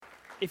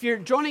If you're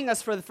joining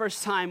us for the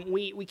first time,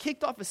 we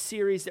kicked off a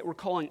series that we're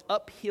calling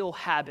Uphill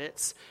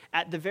Habits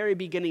at the very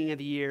beginning of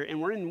the year,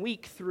 and we're in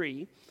week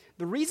 3.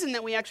 The reason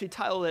that we actually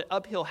titled it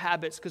Uphill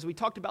Habits, because we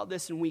talked about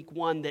this in week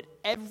 1, that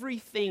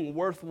everything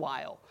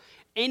worthwhile,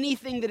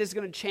 anything that is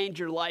going to change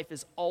your life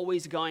is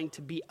always going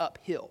to be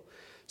uphill.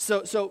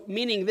 So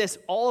meaning this,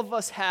 all of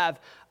us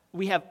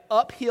we have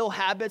uphill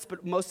habits,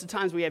 but most of the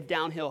times we have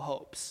downhill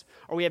hopes.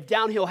 Or we have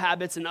downhill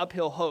habits and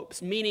uphill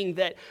hopes, meaning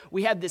that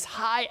we have this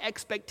high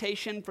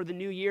expectation for the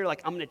new year,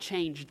 like I'm going to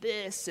change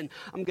this, and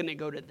I'm going to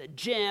go to the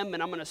gym,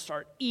 and I'm going to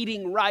start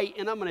eating right,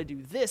 and I'm going to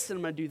do this, and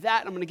I'm going to do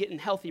that, and I'm going to get in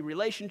healthy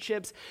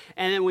relationships.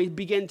 And then we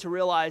begin to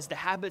realize the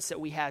habits that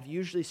we have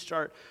usually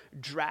start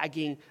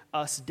dragging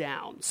us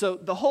down. So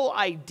the whole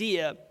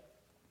idea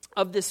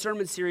of this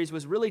sermon series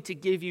was really to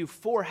give you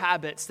 4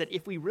 habits that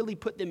if we really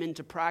put them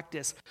into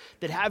practice,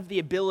 that have the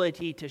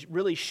ability to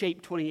really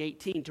shape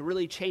 2018, to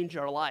really change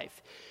our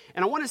life.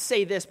 And I want to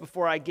say this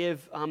before I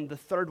give the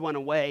third one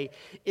away,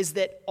 is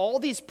that all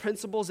these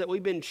principles that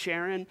we've been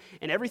sharing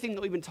and everything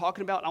that we've been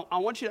talking about, I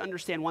want you to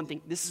understand one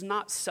thing. This is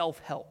not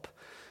self-help.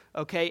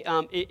 Okay,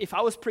 if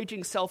I was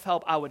preaching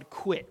self-help, I would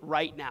quit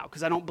right now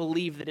because I don't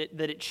believe that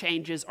it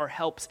changes or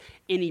helps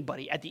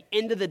anybody. At the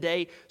end of the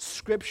day,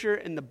 Scripture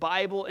and the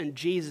Bible and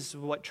Jesus is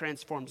what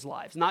transforms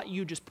lives, not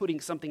you just putting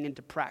something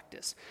into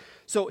practice.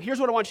 So here's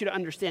what I want you to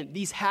understand.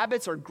 These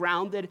habits are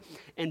grounded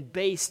and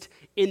based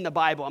in the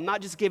Bible. I'm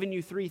not just giving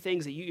you 3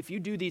 things that if you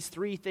do these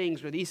 3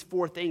 things or these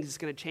 4 things, it's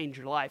going to change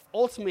your life.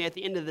 Ultimately, at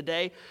the end of the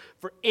day,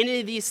 for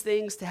any of these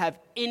things to have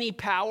any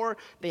power,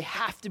 they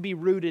have to be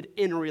rooted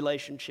in a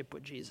relationship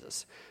with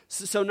Jesus.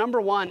 So number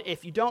 1,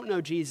 if you don't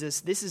know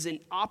Jesus, this is an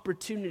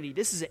opportunity.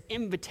 This is an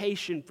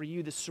invitation for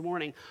you this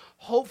morning,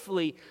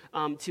 hopefully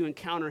to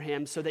encounter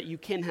him so that you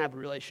can have a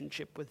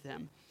relationship with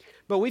him.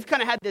 But we've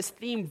kind of had this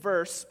theme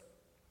verse,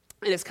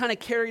 and it's kind of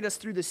carried us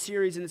through the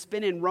series, and it's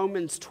been in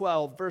Romans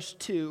 12, verse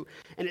 2,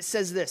 and it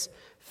says this: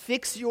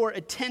 fix your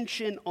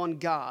attention on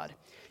God.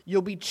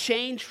 You'll be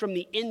changed from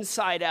the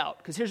inside out.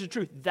 Because here's the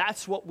truth,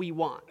 that's what we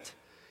want.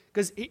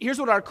 Because here's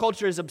what our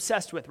culture is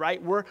obsessed with,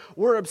 right?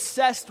 We're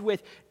obsessed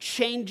with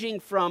changing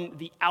from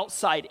the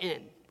outside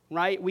in,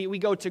 right? We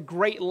go to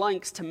great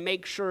lengths to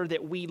make sure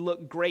that we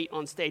look great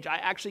on stage. I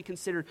actually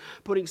considered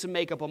putting some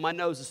makeup on my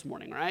nose this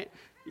morning, right?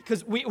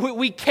 Because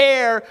we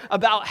care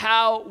about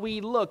how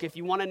we look. If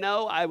you want to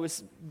know, I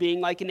was being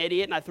like an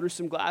idiot, and I threw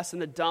some glass in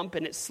the dump,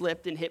 and it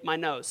slipped and hit my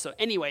nose. So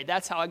anyway,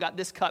 that's how I got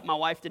this cut. My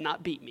wife did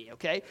not beat me,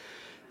 okay?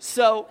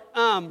 So,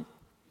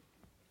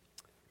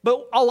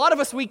 but a lot of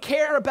us, we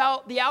care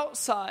about the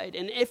outside.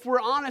 And if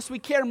we're honest, we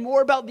care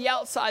more about the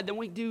outside than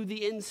we do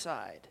the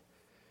inside.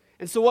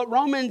 And so what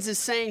Romans is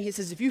saying, he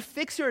says, if you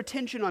fix your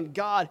attention on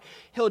God,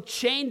 he'll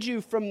change you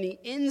from the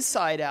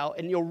inside out,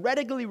 and you'll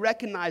readily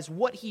recognize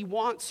what he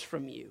wants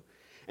from you.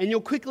 And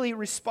you'll quickly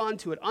respond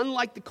to it,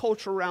 unlike the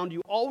culture around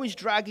you, always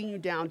dragging you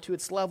down to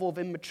its level of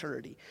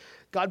immaturity.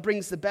 God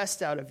brings the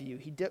best out of you.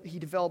 He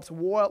develops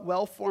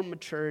well-formed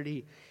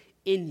maturity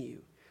in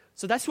you.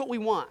 So that's what we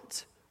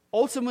want.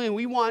 Ultimately,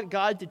 we want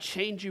God to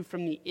change you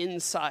from the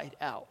inside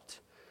out.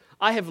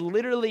 I have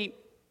literally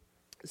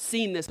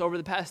seen this over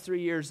the past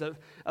 3 years of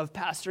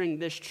pastoring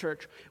this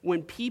church.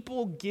 When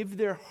people give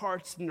their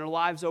hearts and their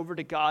lives over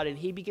to God and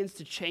he begins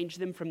to change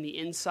them from the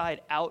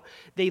inside out,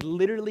 they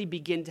literally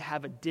begin to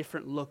have a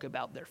different look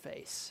about their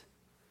face.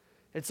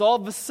 It's all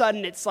of a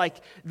sudden, it's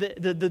like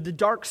the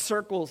dark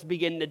circles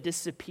begin to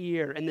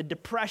disappear, and the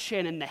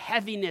depression and the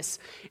heaviness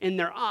in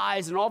their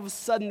eyes, and all of a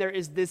sudden there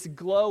is this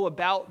glow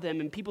about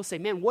them, and people say,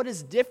 man, what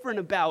is different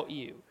about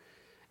you?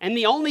 And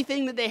the only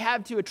thing that they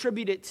have to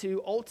attribute it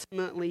to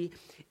ultimately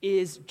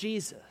is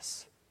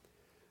Jesus.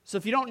 So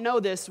if you don't know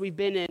this, we've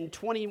been in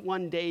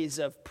 21 days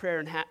of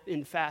prayer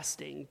and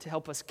fasting to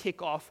help us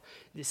kick off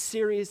this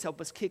series, help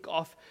us kick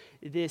off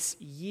this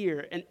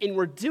year. And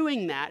we're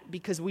doing that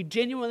because we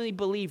genuinely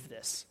believe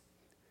this.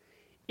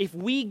 If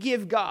we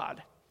give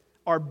God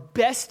our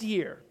best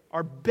year,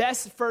 our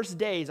best first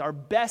days, our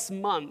best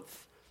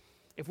month,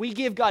 if we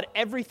give God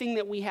everything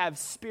that we have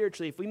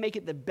spiritually, if we make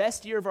it the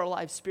best year of our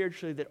life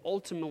spiritually, that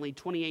ultimately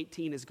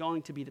 2018 is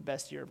going to be the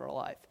best year of our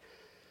life.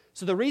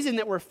 So the reason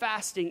that we're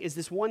fasting is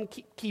this one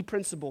key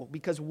principle,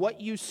 because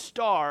what you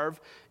starve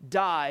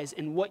dies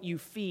and what you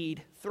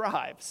feed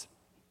thrives.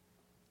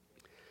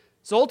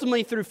 So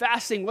ultimately through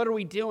fasting, what are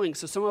we doing?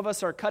 So some of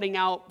us are cutting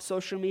out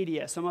social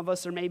media. Some of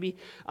us are maybe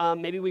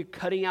we're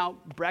cutting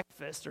out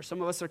breakfast, or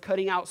some of us are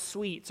cutting out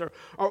sweets.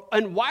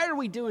 And why are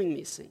we doing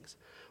these things?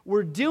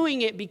 We're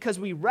doing it because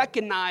we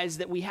recognize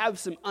that we have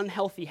some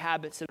unhealthy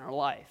habits in our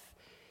life.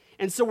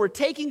 And so we're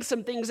taking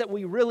some things that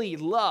we really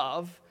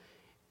love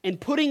and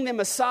putting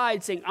them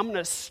aside, saying, I'm going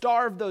to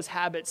starve those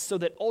habits so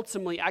that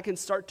ultimately I can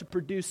start to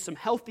produce some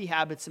healthy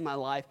habits in my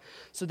life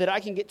so that I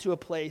can get to a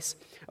place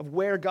of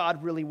where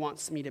God really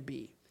wants me to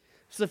be.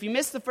 So if you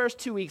missed the first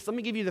 2 weeks, let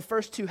me give you the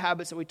first 2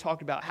 habits that we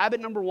talked about.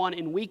 Habit number 1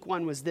 in week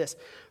 1 was this: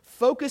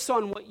 focus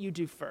on what you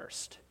do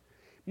first.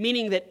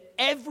 Meaning that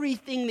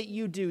everything that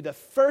you do, the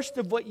first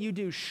of what you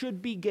do,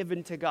 should be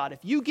given to God. If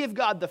you give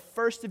God the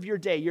first of your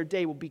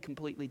day will be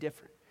completely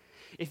different.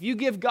 If you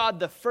give God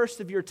the first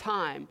of your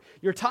time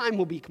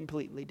will be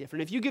completely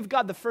different. If you give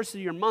God the first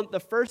of your month, the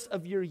first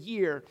of your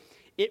year,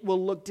 it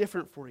will look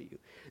different for you.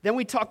 Then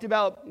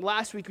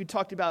last week we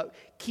talked about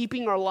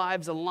keeping our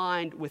lives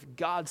aligned with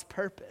God's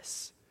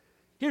purpose.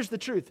 Here's the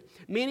truth.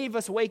 Many of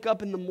us wake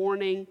up in the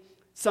morning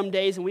some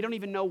days and we don't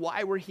even know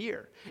why we're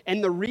here.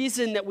 And the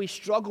reason that we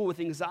struggle with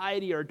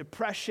anxiety or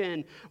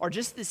depression or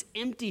just this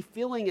empty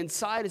feeling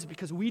inside is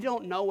because we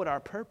don't know what our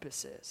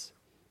purpose is.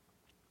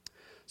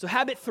 So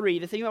habit 3,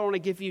 the thing I want to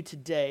give you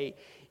today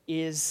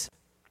is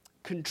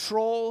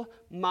control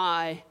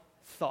my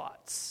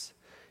thoughts.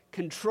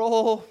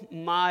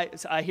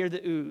 I hear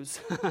the ooze.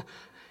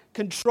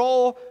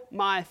 Control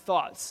my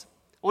thoughts.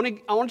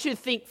 I want you to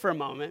think for a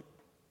moment.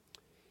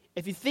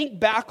 If you think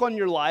back on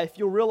your life,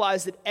 you'll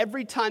realize that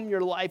every time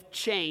your life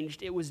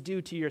changed, it was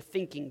due to your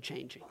thinking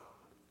changing.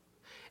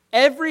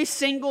 Every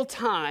single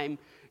time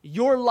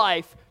your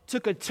life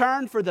took a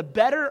turn for the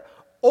better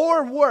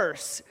or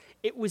worse,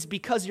 it was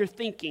because your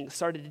thinking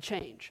started to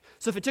change.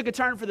 So if it took a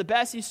turn for the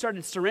best, you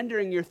started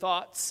surrendering your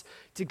thoughts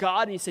to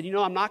God, and you said,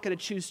 I'm not going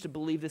to choose to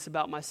believe this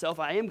about myself.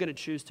 I am going to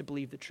choose to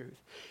believe the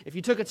truth. If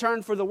you took a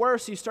turn for the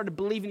worse, you started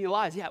believing your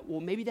lies. Yeah, well,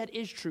 maybe that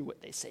is true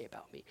what they say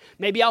about me.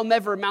 Maybe I'll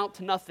never amount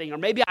to nothing, or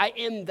maybe I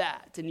am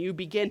that. And you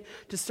begin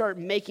to start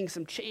making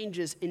some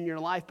changes in your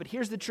life. But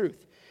here's the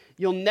truth.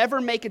 You'll never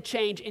make a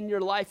change in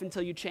your life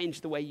until you change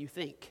the way you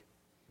think.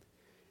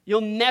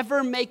 You'll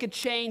never make a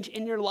change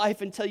in your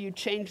life until you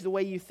change the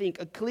way you think.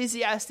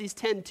 Ecclesiastes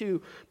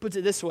 10:2 puts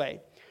it this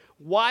way.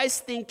 Wise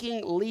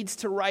thinking leads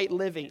to right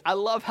living. I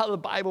love how the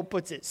Bible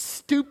puts it.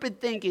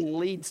 Stupid thinking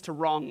leads to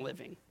wrong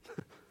living.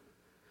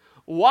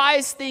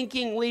 Wise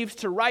thinking leads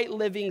to right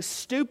living.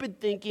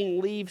 Stupid thinking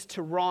leads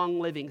to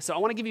wrong living. So I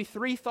want to give you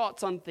 3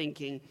 thoughts on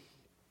thinking,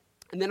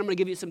 and then I'm going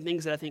to give you some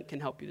things that I think can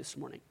help you this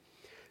morning.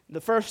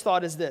 The first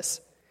thought is this.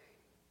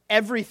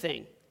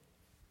 Everything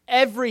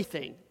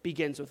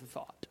begins with a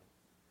thought.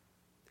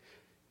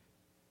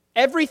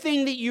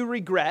 Everything that you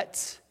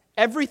regret,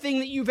 everything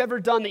that you've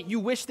ever done that you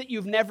wish that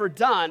you've never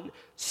done,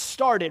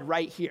 started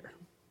right here.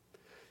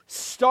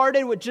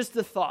 Started with just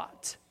the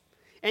thought.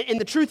 And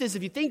the truth is,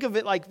 if you think of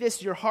it like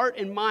this, your heart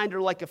and mind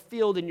are like a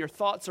field and your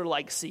thoughts are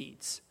like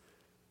seeds.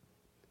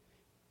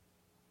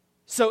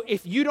 So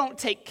if you don't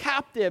take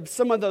captive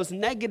some of those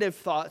negative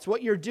thoughts,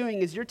 what you're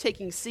doing is you're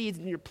taking seeds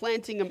and you're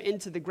planting them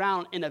into the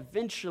ground, and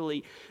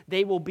eventually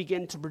they will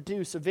begin to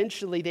produce.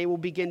 Eventually they will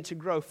begin to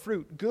grow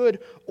fruit, good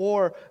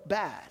or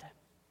bad.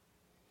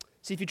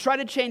 See, if you try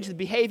to change the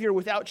behavior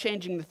without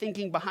changing the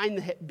thinking behind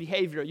the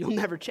behavior, you'll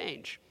never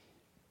change.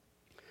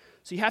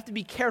 So you have to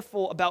be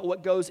careful about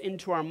what goes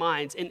into our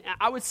minds. And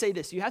I would say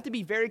this, you have to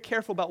be very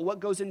careful about what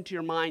goes into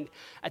your mind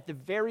at the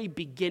very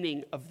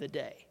beginning of the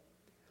day.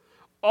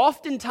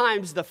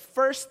 Oftentimes, the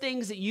first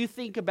things that you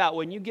think about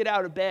when you get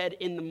out of bed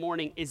in the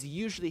morning is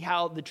usually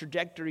how the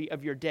trajectory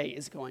of your day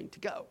is going to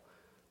go.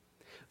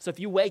 So if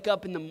you wake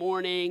up in the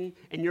morning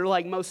and you're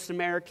like most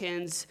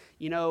Americans,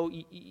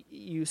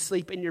 you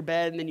sleep in your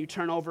bed and then you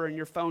turn over and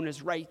your phone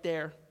is right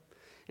there.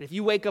 And if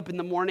you wake up in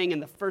the morning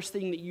and the first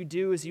thing that you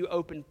do is you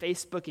open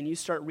Facebook and you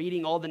start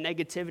reading all the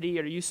negativity,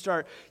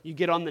 or you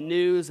get on the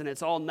news and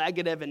it's all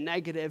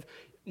negative,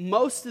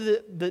 most of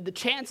the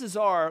chances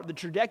are the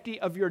trajectory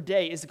of your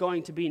day is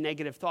going to be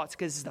negative thoughts,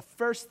 because it's the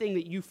first thing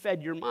that you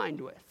fed your mind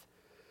with.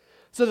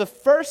 So the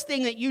first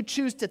thing that you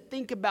choose to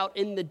think about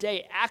in the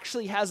day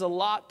actually has a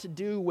lot to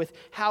do with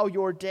how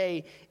your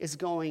day is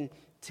going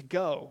to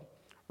go.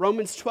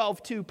 Romans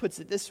 12:2 puts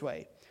it this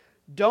way.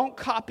 Don't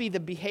copy the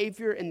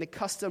behavior and the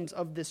customs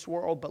of this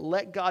world, but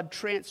let God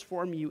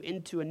transform you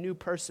into a new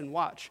person.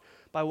 Watch.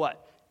 By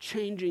what?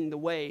 Changing the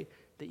way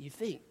that you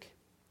think.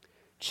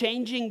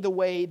 Changing the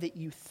way that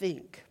you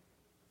think.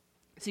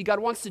 See,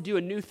 God wants to do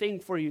a new thing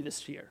for you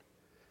this year.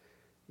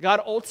 God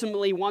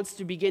ultimately wants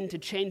to begin to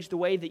change the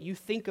way that you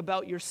think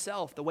about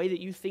yourself, the way that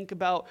you think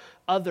about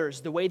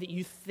others, the way that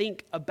you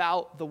think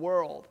about the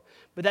world.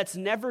 But that's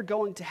never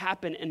going to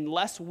happen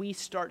unless we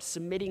start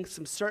submitting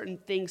some certain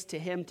things to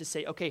Him to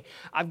say, okay,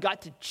 I've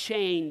got to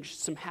change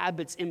some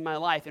habits in my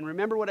life. And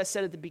remember what I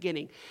said at the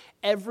beginning,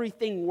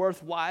 everything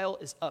worthwhile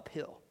is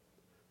uphill.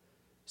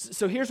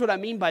 So here's what I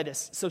mean by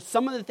this. So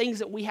some of the things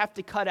that we have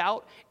to cut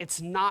out,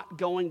 it's not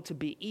going to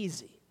be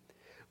easy.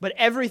 But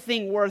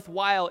everything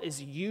worthwhile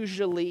is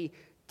usually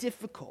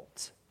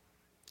difficult.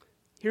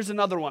 Here's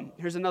another one.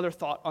 Here's another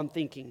thought on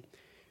thinking.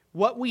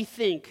 What we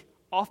think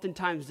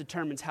oftentimes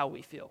determines how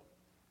we feel.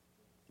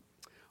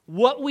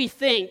 What we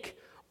think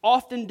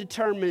often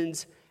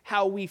determines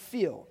how we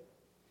feel.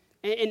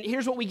 And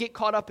here's what we get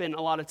caught up in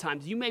a lot of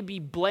times. You may be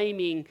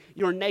blaming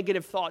your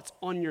negative thoughts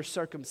on your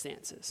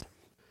circumstances.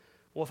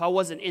 Well, if I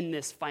wasn't in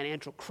this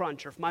financial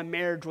crunch, or if my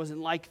marriage wasn't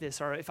like this,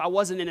 or if I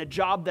wasn't in a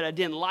job that I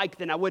didn't like,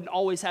 then I wouldn't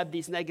always have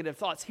these negative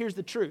thoughts. Here's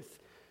the truth.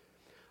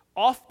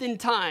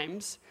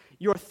 Oftentimes,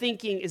 your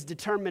thinking is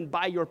determined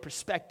by your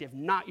perspective,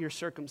 not your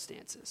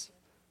circumstances.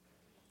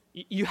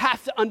 You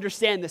have to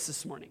understand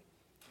this morning.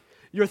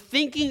 Your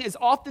thinking is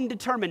often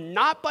determined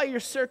not by your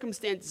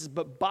circumstances,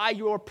 but by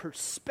your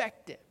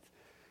perspective.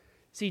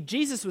 See,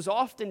 Jesus was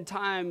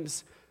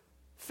oftentimes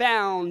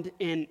found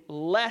in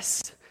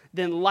less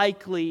than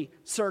likely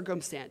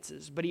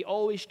circumstances, but he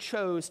always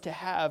chose to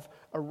have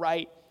a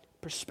right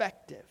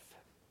perspective.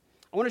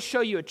 I want to show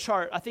you a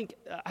chart. I think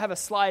I have a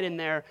slide in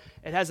there.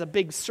 It has a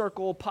big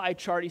circle pie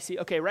chart. You see,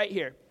 okay, right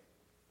here.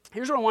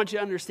 Here's what I want you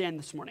to understand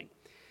this morning.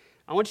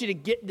 I want you to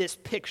get this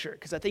picture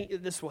because I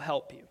think this will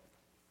help you.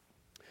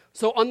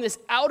 So on this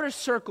outer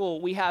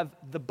circle, we have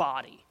the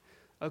body,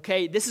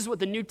 okay? This is what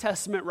the New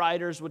Testament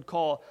writers would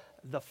call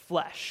the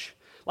flesh.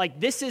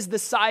 Like, this is the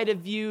side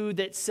of you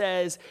that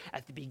says,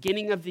 at the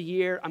beginning of the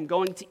year, I'm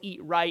going to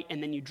eat right,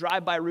 and then you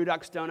drive by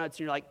Rudolph's Donuts, and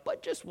you're like,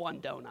 but just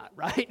one donut,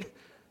 right?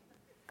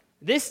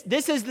 This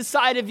is the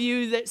side of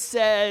you that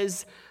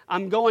says,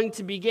 I'm going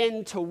to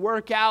begin to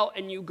work out,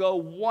 and you go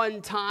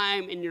one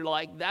time, and you're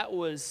like, that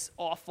was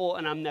awful,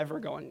 and I'm never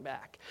going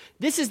back.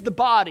 This is the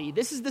body.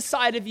 This is the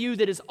side of you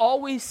that is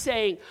always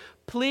saying,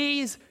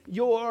 please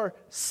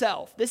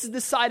yourself. This is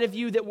the side of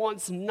you that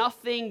wants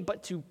nothing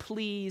but to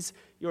please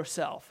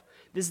yourself.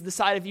 This is the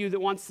side of you that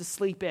wants to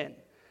sleep in.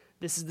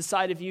 This is the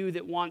side of you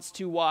that wants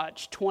to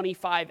watch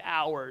 25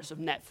 hours of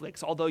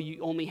Netflix, although you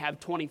only have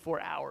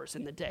 24 hours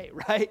in the day,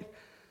 right?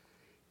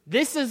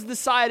 This is the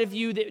side of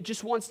you that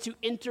just wants to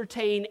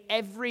entertain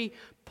every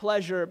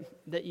pleasure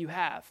that you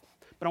have.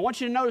 But I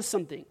want you to notice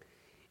something.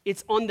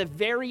 It's on the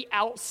very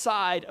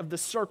outside of the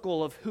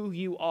circle of who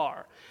you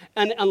are.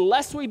 And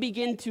unless we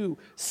begin to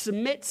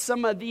submit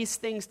some of these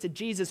things to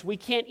Jesus, we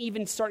can't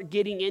even start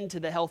getting into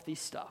the healthy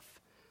stuff.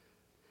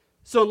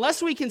 So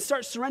unless we can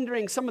start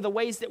surrendering some of the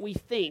ways that we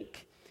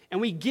think, and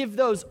we give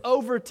those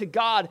over to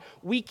God,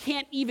 we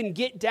can't even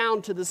get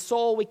down to the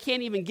soul, we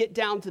can't even get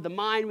down to the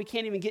mind, we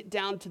can't even get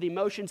down to the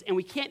emotions, and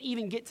we can't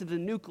even get to the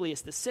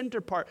nucleus, the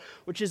center part,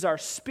 which is our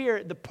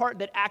spirit, the part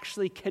that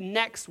actually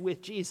connects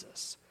with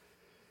Jesus.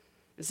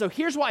 And so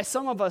here's why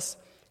some of us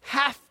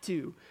have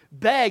to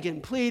beg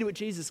and plead with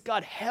Jesus,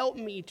 God, help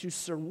me to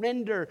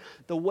surrender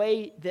the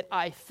way that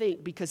I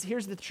think, because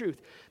here's the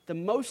truth. The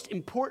most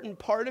important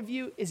part of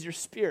you is your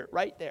spirit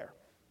right there.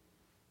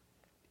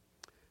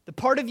 The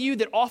part of you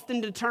that often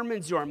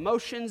determines your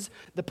emotions,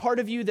 the part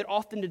of you that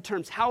often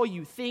determines how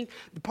you think,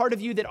 the part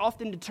of you that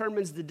often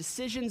determines the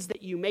decisions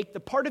that you make, the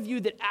part of you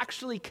that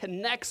actually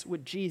connects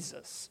with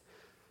Jesus,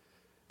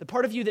 the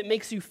part of you that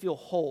makes you feel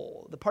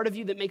whole, the part of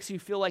you that makes you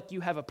feel like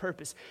you have a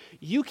purpose.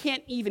 You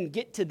can't even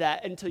get to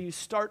that until you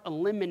start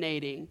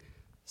eliminating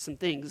some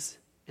things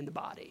in the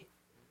body,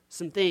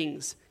 some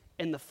things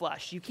in the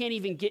flesh. You can't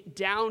even get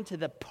down to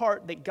the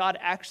part that God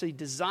actually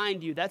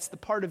designed you. That's the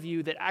part of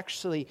you that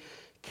actually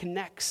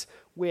connects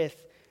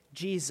with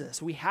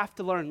Jesus. We have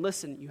to learn,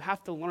 listen, you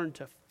have to learn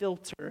to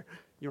filter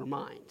your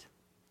mind.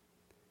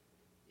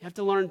 You have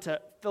to learn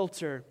to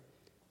filter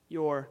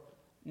your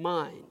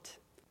mind.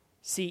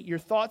 See, your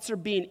thoughts are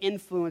being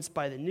influenced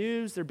by the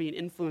news, they're being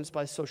influenced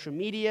by social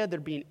media,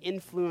 they're being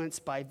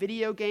influenced by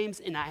video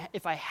games, and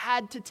if I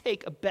had to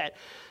take a bet,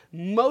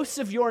 most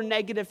of your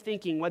negative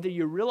thinking, whether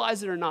you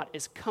realize it or not,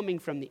 is coming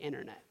from the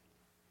internet.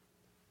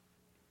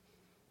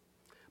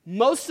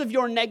 Most of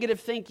your negative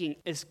thinking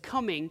is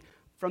coming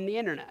from the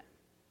internet.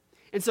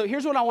 And so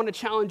here's what I want to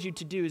challenge you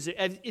to do is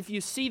if you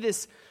see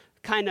this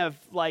kind of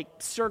like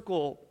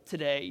circle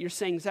today, you're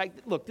saying, Zach,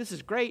 look, this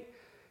is great,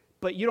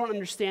 but you don't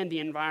understand the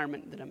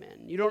environment that I'm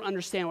in. You don't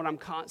understand what I'm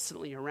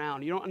constantly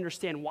around. You don't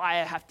understand why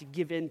I have to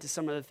give in to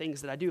some of the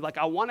things that I do. Like,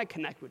 I want to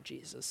connect with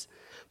Jesus,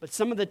 but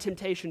some of the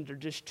temptations are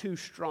just too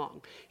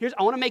strong.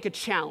 I want to make a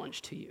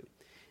challenge to you.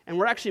 And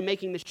we're actually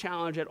making this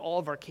challenge at all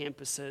of our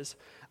campuses.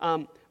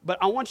 But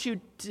I want you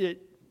to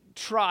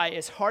try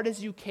as hard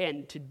as you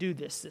can to do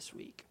this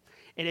week.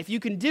 And if you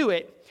can do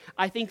it,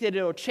 I think that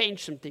it'll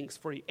change some things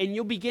for you. And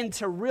you'll begin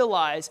to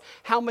realize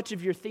how much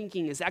of your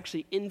thinking is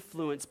actually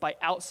influenced by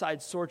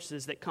outside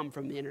sources that come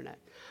from the internet.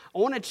 I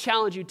want to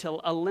challenge you to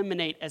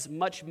eliminate as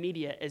much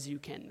media as you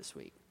can this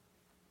week.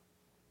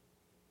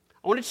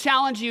 I want to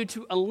challenge you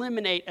to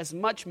eliminate as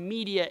much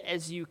media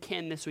as you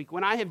can this week.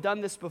 When I have done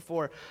this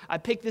before, I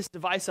pick this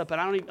device up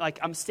and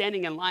I'm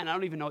standing in line. I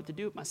don't even know what to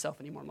do with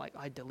myself anymore. I'm like,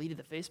 I deleted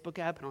the Facebook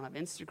app. I don't have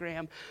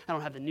Instagram. I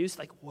don't have the news.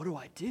 Like, what do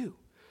I do?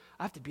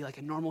 I have to be like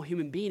a normal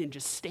human being and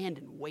just stand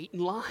and wait in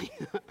line.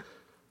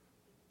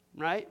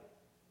 Right?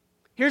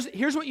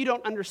 Here's what you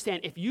don't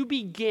understand. If you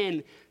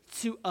begin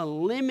to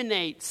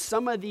eliminate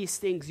some of these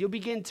things, you'll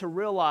begin to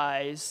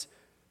realize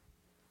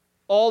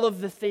all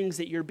of the things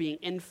that you're being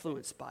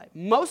influenced by.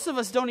 Most of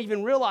us don't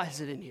even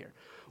realize it in here.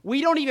 We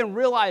don't even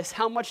realize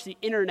how much the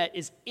internet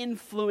is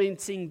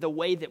influencing the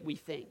way that we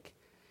think,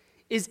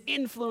 is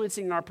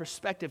influencing our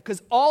perspective.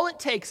 Because all it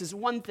takes is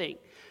one thing.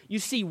 You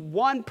see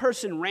one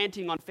person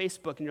ranting on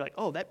Facebook and you're like,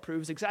 oh, that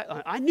proves exactly,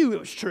 I knew it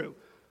was true,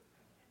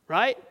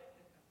 right?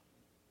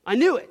 I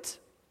knew it.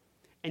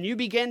 And you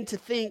begin to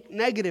think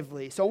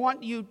negatively. So I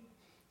want you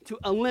to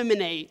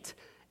eliminate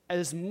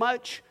as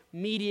much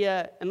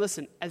media, and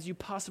listen, as you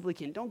possibly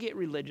can. Don't get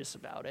religious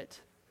about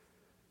it.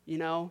 You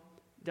know,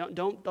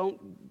 don't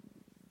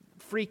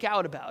freak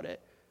out about it.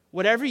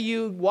 Whatever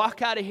you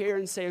walk out of here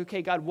and say,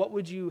 okay, God, what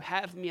would you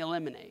have me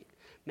eliminate?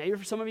 Maybe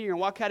for some of you, you're going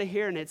to walk out of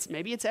here and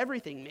maybe it's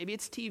everything. Maybe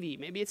it's TV.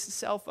 Maybe it's a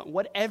cell phone.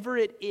 Whatever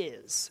it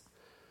is.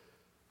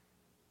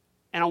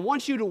 And I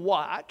want you to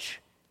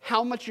watch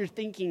how much your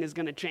thinking is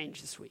going to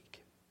change this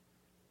week.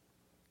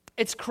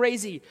 It's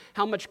crazy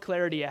how much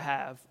clarity I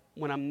have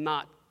when I'm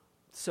not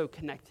so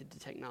connected to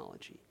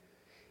technology.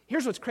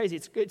 Here's what's crazy.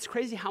 It's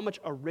crazy how much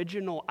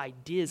original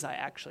ideas I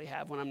actually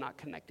have when I'm not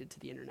connected to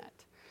the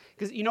internet.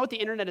 Because you know what the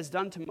internet has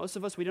done to most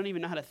of us? We don't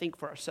even know how to think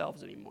for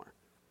ourselves anymore.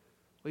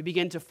 We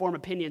begin to form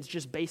opinions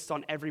just based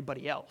on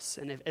everybody else.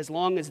 And as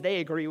long as they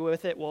agree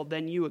with it, well,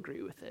 then you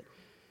agree with it.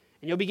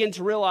 And you'll begin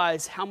to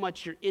realize how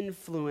much you're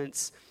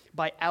influenced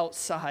by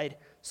outside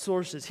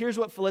sources. Here's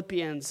what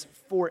Philippians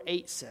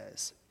 4:8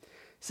 says. It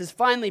says,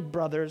 "Finally,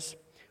 brothers,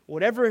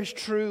 whatever is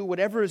true,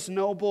 whatever is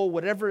noble,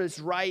 whatever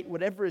is right,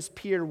 whatever is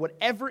pure,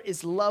 whatever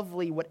is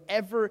lovely,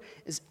 whatever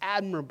is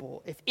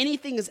admirable, if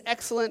anything is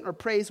excellent or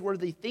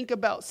praiseworthy, think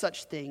about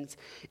such things,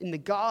 and the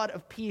God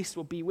of peace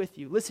will be with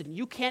you." Listen,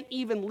 you can't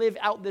even live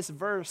out this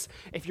verse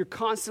if you're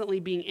constantly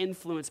being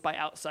influenced by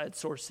outside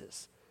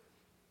sources.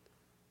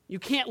 You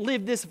can't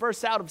live this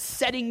verse out of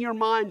setting your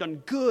mind on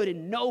good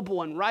and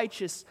noble and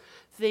righteous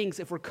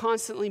things if we're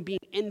constantly being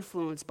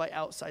influenced by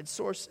outside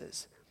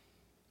sources.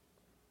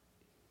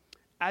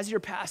 As your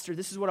pastor,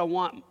 this is what I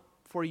want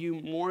for you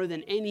more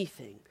than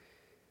anything.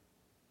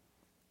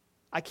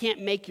 I can't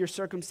make your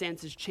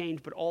circumstances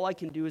change, but all I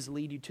can do is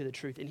lead you to the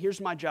truth. And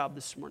here's my job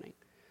this morning.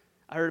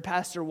 I heard a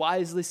pastor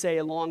wisely say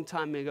a long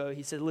time ago,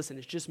 he said, listen,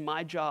 it's just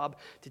my job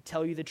to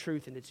tell you the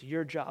truth, and it's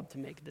your job to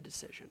make the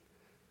decision.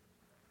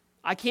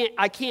 I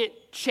can't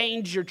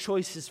change your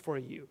choices for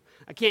you.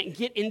 I can't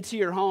get into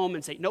your home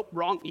and say, nope,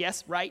 wrong,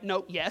 yes, right,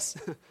 nope, yes.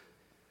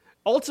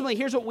 Ultimately,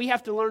 here's what we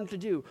have to learn to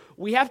do.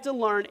 We have to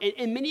learn,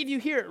 and many of you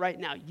hear it right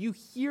now. You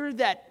hear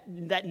that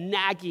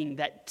nagging,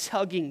 that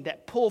tugging,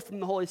 that pull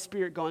from the Holy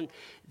Spirit going,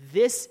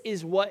 this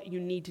is what you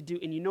need to do.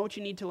 And you know what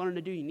you need to learn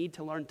to do? You need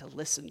to learn to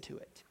listen to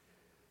it.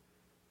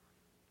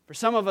 For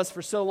some of us,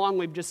 for so long,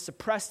 we've just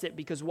suppressed it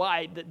because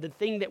why? The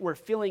thing that we're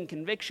feeling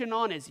conviction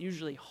on is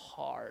usually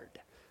hard.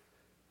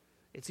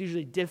 It's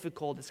usually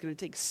difficult. It's going to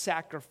take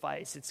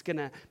sacrifice. It's going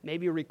to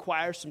maybe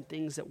require some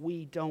things that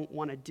we don't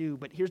want to do.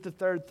 But here's the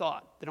third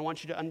thought that I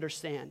want you to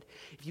understand.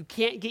 If you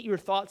can't get your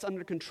thoughts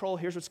under control,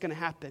 here's what's going to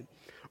happen.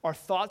 Our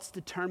thoughts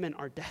determine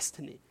our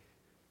destiny.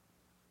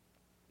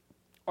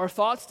 Our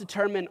thoughts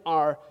determine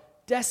our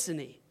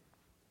destiny.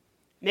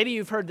 Maybe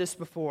you've heard this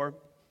before.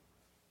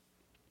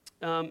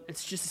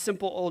 It's just a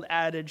simple old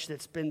adage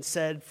that's been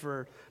said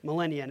for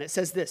millennia. And it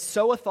says this: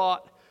 sow a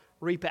thought,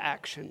 reap an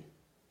action.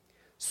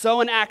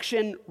 Sow an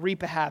action,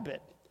 reap a habit.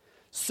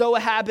 Sow a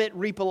habit,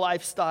 reap a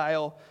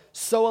lifestyle.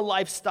 Sow a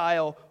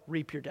lifestyle,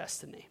 reap your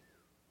destiny.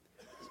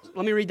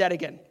 Let me read that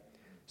again.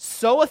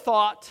 Sow a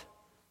thought,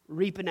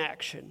 reap an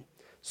action.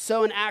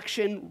 Sow an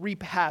action,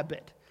 reap a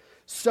habit.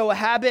 Sow a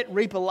habit,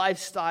 reap a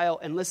lifestyle.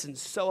 And listen,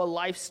 sow a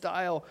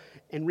lifestyle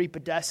and reap a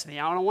destiny.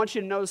 I want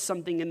you to notice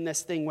something in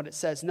this thing, what it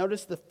says.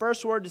 Notice the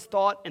first word is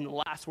thought and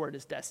the last word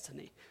is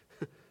destiny.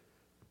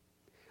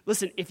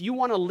 Listen, if you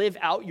want to live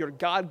out your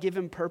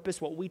God-given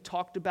purpose, what we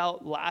talked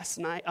about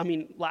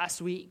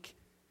last week,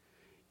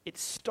 it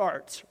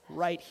starts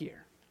right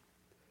here.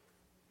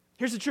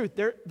 Here's the truth.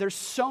 There's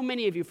so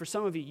many of you, for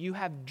some of you, you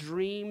have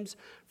dreams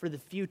for the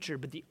future,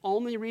 but the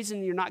only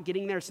reason you're not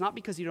getting there, it's not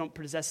because you don't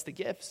possess the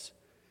gifts.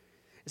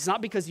 It's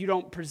not because you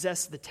don't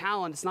possess the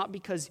talent. It's not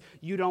because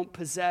you don't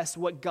possess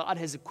what God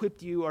has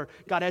equipped you or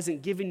God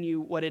hasn't given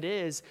you what it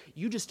is.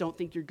 You just don't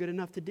think you're good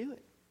enough to do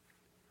it.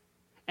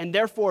 And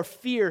therefore,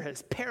 fear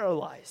has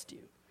paralyzed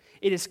you.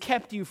 It has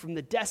kept you from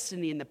the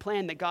destiny and the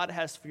plan that God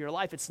has for your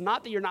life. It's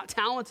not that you're not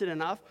talented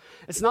enough.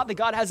 It's not that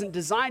God hasn't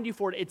designed you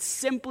for it. It's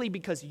simply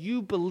because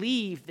you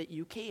believe that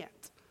you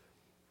can't.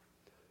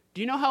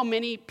 Do you know how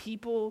many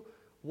people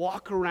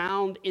walk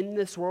around in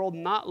this world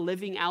not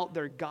living out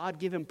their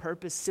God-given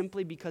purpose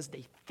simply because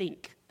they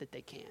think that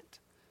they can't?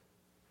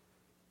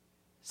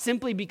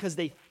 Simply because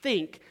they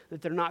think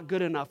that they're not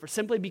good enough, or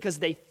simply because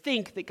they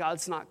think that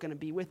God's not going to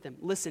be with them.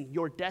 Listen,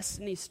 your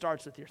destiny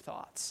starts with your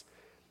thoughts.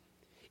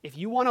 If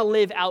you want to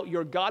live out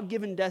your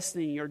God-given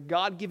destiny, your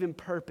God-given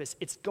purpose,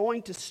 it's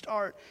going to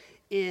start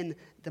in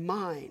the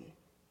mind.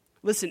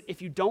 Listen,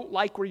 if you don't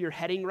like where you're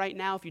heading right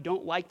now, if you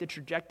don't like the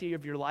trajectory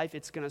of your life,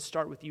 it's going to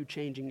start with you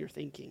changing your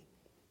thinking.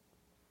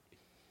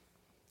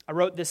 I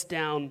wrote this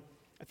down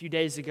a few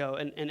days ago,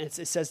 and it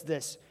says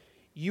this: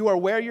 you are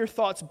where your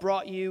thoughts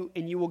brought you,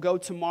 and you will go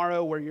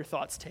tomorrow where your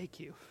thoughts take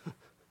you.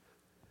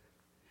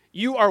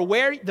 You are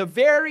where the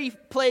very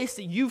place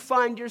that you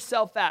find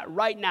yourself at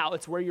right now,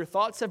 it's where your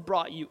thoughts have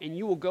brought you, and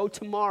you will go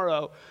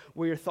tomorrow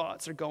where your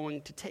thoughts are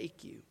going to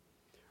take you.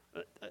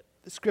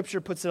 The scripture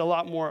puts it a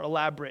lot more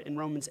elaborate in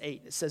Romans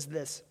 8. It says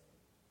this: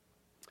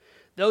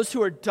 those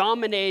who are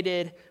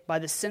dominated by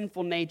the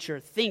sinful nature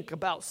think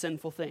about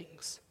sinful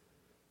things.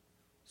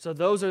 So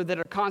those that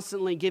are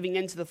constantly giving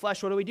into the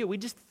flesh, what do? We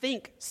just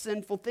think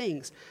sinful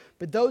things.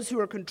 But those who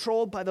are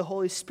controlled by the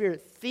Holy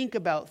Spirit think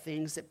about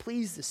things that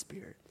please the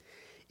Spirit.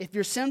 If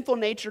your sinful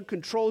nature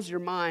controls your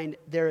mind,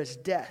 there is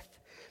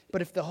death.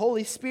 But if the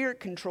Holy Spirit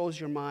controls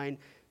your mind,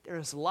 there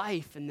is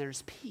life and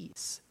there's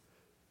peace.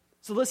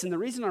 So listen, the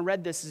reason I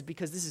read this is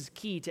because this is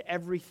key to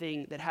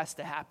everything that has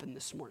to happen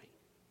this morning.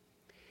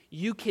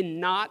 You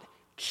cannot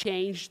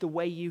change the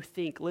way you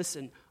think,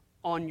 listen,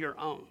 on your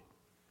own.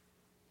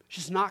 It's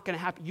just not going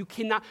to happen. You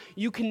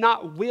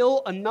cannot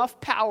will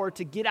enough power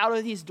to get out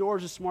of these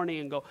doors this morning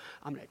and go,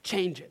 I'm going to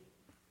change it.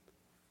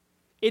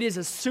 It is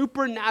a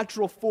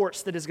supernatural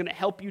force that is going to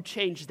help you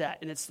change that,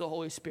 and it's the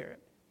Holy Spirit.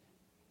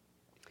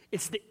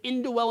 It's the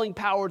indwelling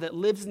power that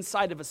lives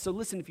inside of us. So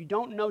listen, if you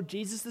don't know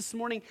Jesus this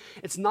morning,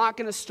 it's not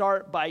going to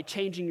start by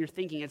changing your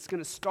thinking. It's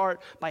going to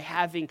start by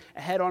having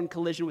a head-on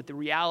collision with the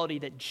reality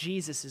that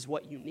Jesus is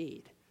what you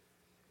need.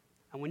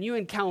 And when you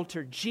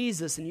encounter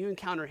Jesus and you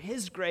encounter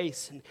his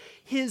grace and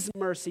his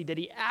mercy, that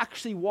he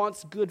actually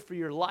wants good for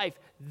your life,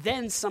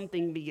 then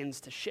something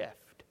begins to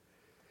shift.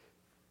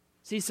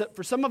 See, so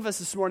for some of us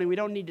this morning, we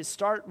don't need to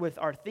start with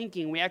our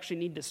thinking. We actually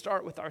need to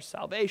start with our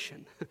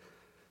salvation.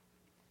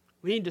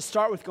 We need to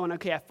start with going,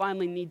 okay, I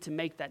finally need to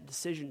make that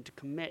decision to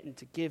commit and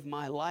to give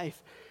my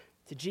life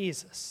to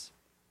Jesus.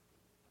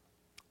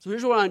 So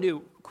here's what I want to do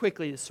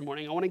quickly this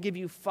morning. I want to give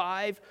you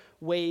 5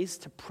 ways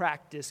to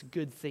practice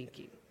good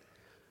thinking.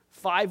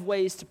 5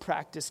 ways to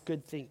practice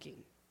good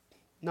thinking.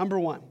 Number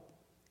 1,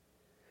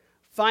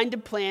 find a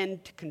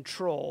plan to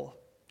control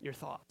your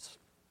thoughts.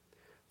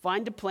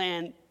 Find a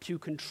plan to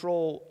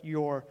control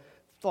your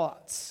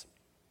thoughts.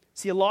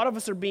 See, a lot of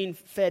us are being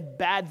fed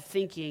bad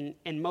thinking,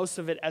 and most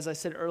of it, as I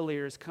said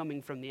earlier, is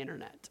coming from the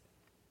internet.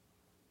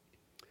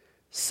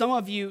 Some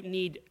of you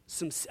need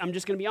I'm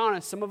just going to be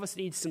honest, some of us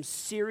need some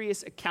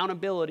serious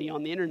accountability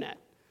on the internet.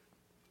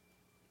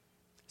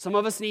 Some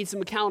of us need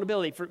some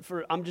accountability.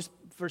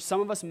 For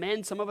some of us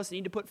men, some of us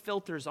need to put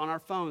filters on our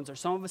phones, or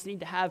some of us need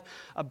to have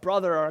a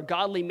brother or a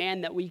godly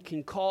man that we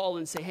can call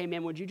and say, hey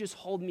man, would you just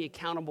hold me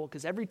accountable?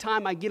 Because every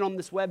time I get on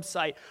this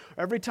website,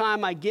 or every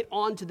time I get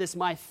onto this,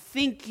 my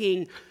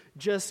thinking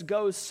just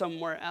goes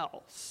somewhere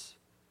else.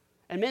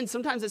 And men,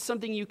 sometimes it's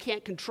something you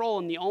can't control,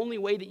 and the only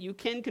way that you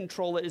can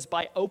control it is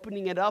by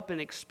opening it up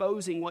and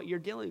exposing what you're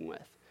dealing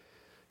with.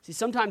 See,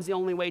 sometimes the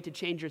only way to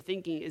change your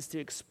thinking is to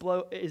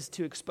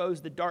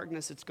expose the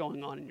darkness that's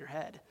going on in your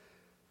head.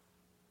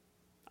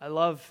 I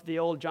love the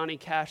old Johnny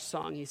Cash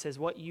song. He says,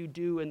 what you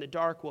do in the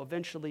dark will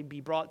eventually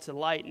be brought to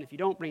light, and if you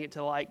don't bring it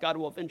to light, God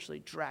will eventually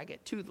drag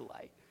it to the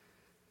light.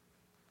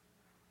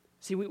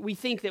 See, we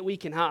think that we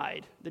can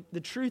hide.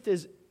 The truth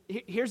is,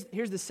 here's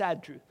the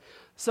sad truth.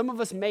 Some of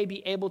us may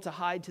be able to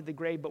hide to the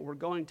grave, but we're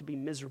going to be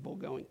miserable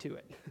going to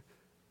it.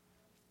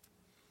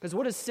 Because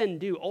what does sin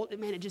do? Oh,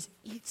 man, it just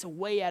eats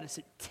away at us.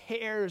 It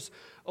tears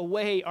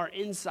away our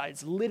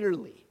insides,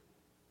 literally.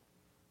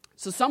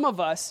 So some of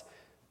us,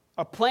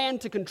 a plan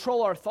to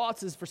control our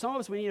thoughts is, for some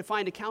of us, we need to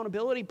find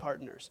accountability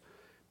partners.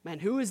 Man,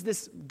 who is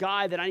this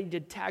guy that I need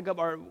to tag up?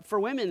 Or for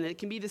women, it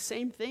can be the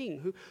same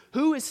thing.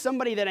 Who is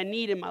somebody that I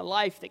need in my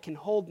life that can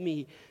hold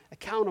me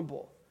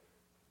accountable?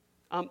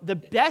 The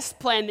best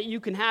plan that you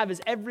can have is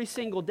every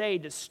single day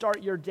to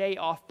start your day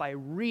off by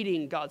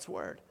reading God's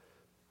word.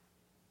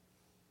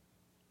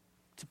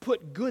 To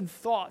put good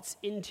thoughts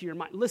into your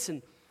mind.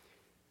 Listen,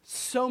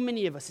 so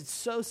many of us, it's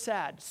so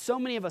sad, so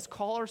many of us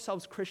call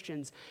ourselves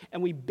Christians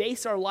and we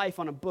base our life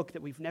on a book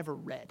that we've never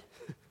read.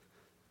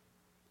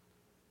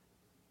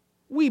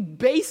 We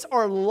base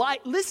our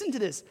life, listen to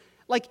this,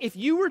 like if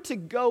you were to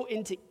go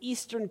into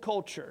Eastern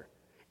culture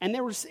and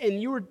they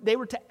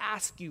were to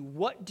ask you,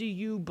 what do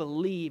you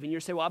believe? And you're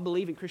saying, well, I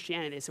believe in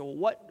Christianity. They say,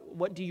 well,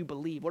 what do you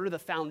believe? What are the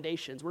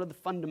foundations? What are the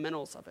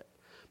fundamentals of it?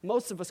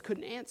 Most of us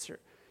couldn't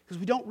answer because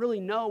we don't really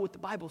know what the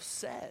Bible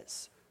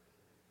says.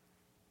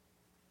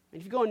 And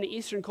if you go into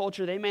Eastern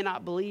culture, they may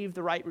not believe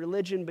the right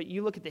religion, but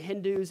you look at the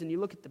Hindus and you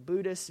look at the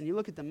Buddhists and you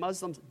look at the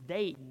Muslims,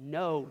 they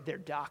know their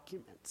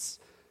documents.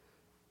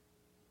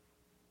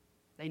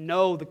 They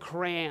know the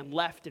Quran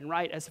left and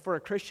right. As for a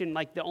Christian,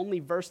 like the only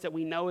verse that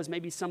we know is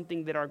maybe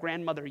something that our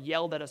grandmother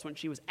yelled at us when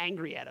she was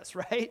angry at us,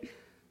 right?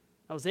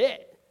 That was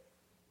it.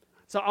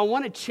 So I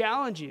want to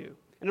challenge you.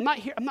 And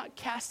I'm not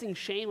casting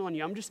shame on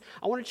you.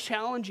 I want to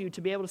challenge you to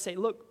be able to say,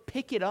 look,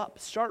 pick it up.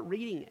 Start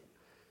reading it.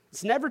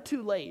 It's never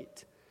too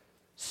late.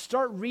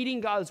 Start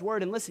reading God's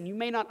word. And listen, you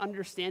may not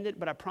understand it,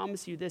 but I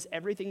promise you this,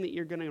 everything that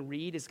you're going to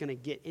read is going to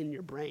get in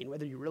your brain,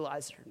 whether you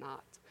realize it or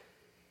not.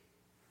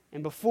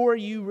 And before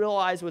you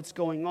realize what's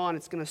going on,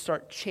 it's going to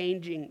start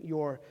changing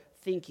your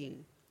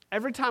thinking.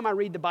 Every time I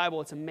read the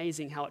Bible, it's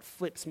amazing how it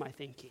flips my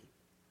thinking.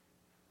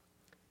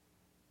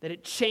 That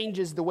it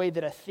changes the way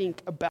that I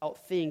think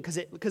about things.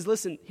 Because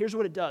listen, here's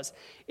what it does.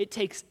 It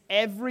takes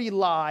every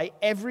lie,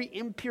 every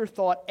impure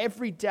thought,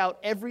 every doubt,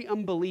 every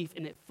unbelief,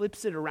 and it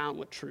flips it around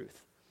with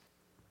truth.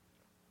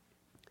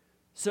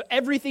 So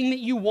everything that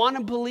you want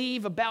to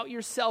believe about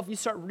yourself, you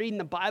start reading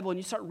the Bible and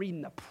you start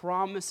reading the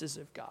promises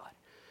of God.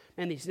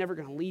 And he's never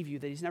going to leave you,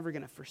 that he's never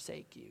going to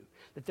forsake you,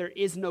 that there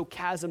is no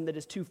chasm that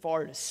is too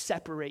far to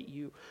separate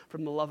you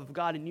from the love of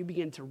God. And you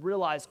begin to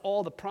realize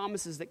all the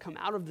promises that come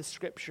out of the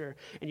scripture,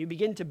 and you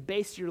begin to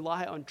base your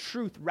life on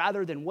truth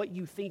rather than what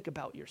you think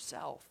about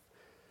yourself.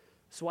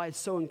 That's why it's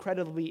so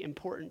incredibly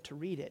important to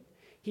read it.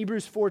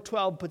 Hebrews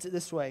 4:12 puts it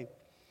this way: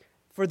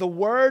 For the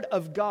word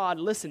of God,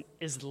 listen,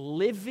 is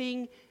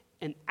living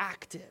and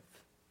active.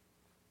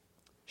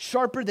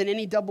 Sharper than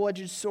any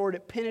double-edged sword,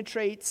 it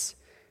penetrates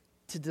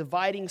to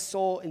dividing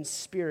soul and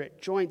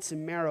spirit, joints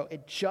and marrow.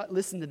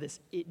 Listen to this.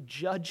 It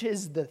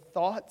judges the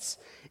thoughts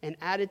and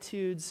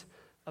attitudes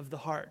of the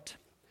heart.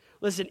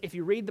 Listen, if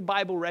you read the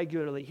Bible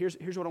regularly, here's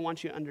what I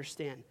want you to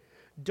understand.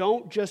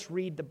 Don't just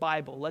read the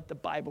Bible. Let the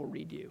Bible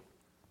read you.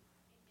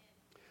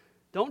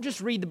 Don't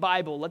just read the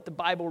Bible. Let the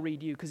Bible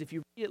read you. Because if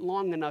you read it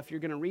long enough, you're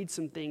going to read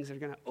some things that are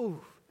going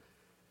to,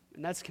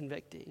 and that's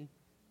convicting.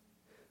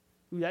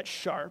 Ooh, that's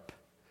sharp.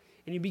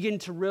 And you begin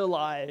to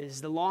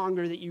realize the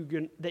longer that you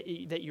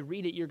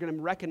read it, you're going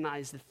to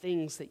recognize the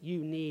things that you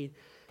need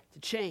to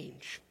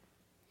change.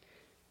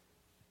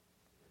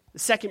 The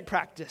second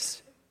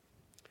practice,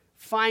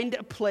 find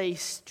a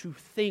place to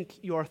think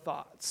your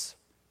thoughts.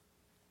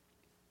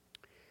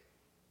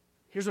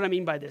 Here's what I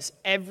mean by this.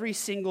 Every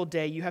single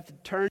day, you have to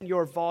turn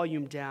your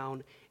volume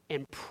down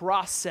and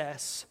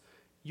process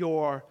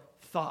your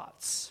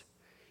thoughts.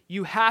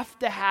 You have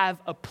to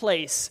have a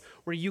place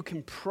where you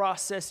can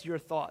process your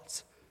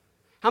thoughts.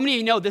 How many of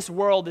you know this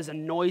world is a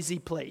noisy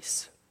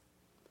place?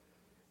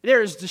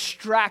 There's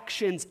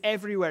distractions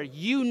everywhere.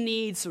 You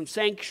need some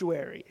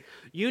sanctuary.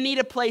 You need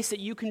a place that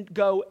you can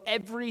go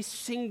every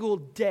single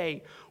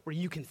day where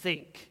you can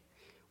think,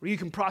 where you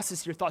can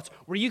process your thoughts,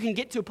 where you can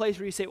get to a place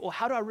where you say, well,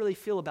 how do I really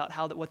feel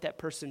about what that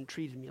person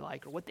treated me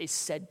like or what they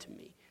said to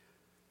me?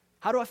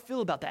 How do I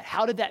feel about that?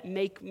 How did that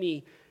make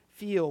me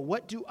feel?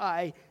 What do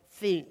I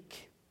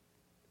think?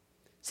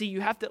 See,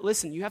 you have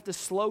to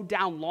slow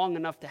down long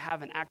enough to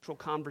have an actual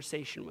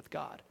conversation with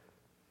God.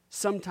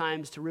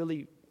 Sometimes to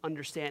really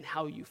understand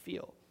how you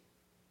feel.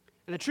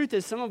 And the truth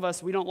is, some of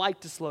us, we don't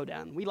like to slow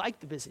down. We like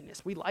the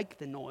busyness. We like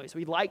the noise.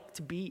 We like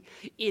to be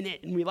in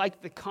it, and we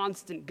like the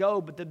constant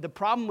go. But the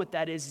problem with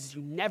that is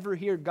you never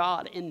hear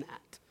God in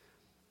that.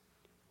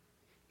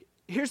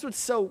 Here's what's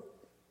so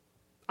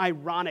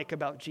ironic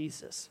about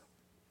Jesus.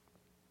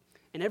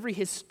 And every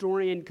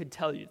historian could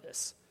tell you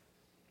this.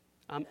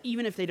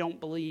 Even if they don't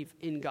believe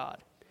in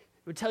God.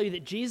 It would tell you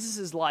that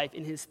Jesus' life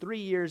in his 3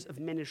 years of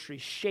ministry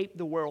shaped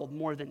the world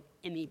more than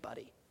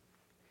anybody.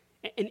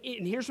 And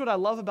here's what I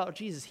love about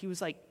Jesus. He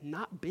was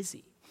not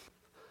busy.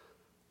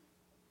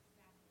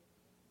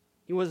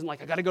 He wasn't I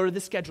got to go to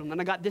this schedule, and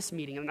then I got this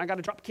meeting, and then I got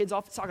to drop kids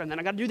off at soccer, and then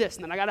I got to do this,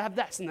 and then I got to have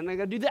this, and then I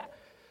got to do that.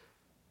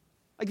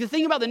 The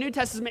thing about the New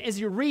Testament is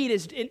you read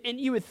and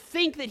you would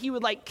think that he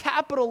would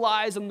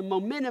capitalize on the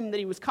momentum that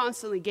he was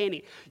constantly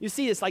gaining. You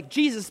see this,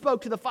 Jesus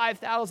spoke to the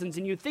 5,000s,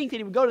 and you'd think that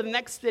he would go to the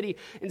next city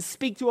and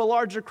speak to a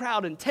larger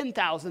crowd, and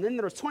 10,000, then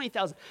there was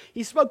 20,000.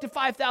 He spoke to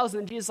 5,000,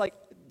 and Jesus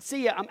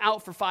see ya, I'm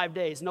out for 5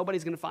 days.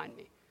 Nobody's going to find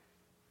me.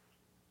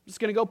 I'm just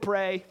going to go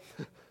pray.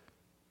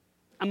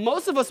 And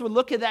most of us would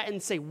look at that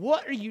and say,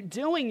 what are you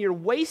doing? You're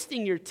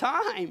wasting your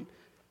time.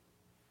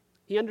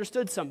 He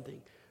understood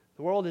something.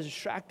 The world is a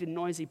distracted,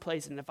 noisy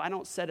place, and if I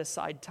don't set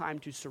aside time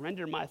to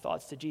surrender my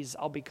thoughts to Jesus,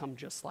 I'll become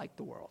just like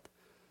the world.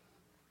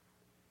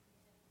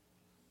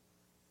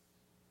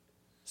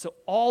 So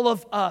all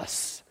of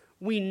us,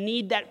 we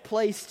need that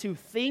place to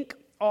think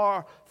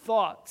our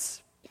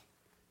thoughts.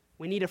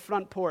 We need a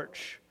front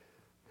porch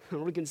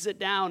where we can sit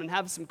down and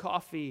have some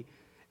coffee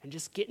and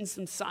just get in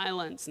some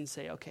silence and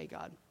say, okay,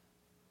 God,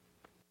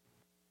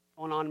 what's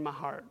going on in my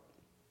heart?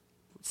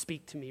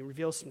 Speak to me,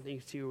 reveal some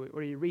things to you,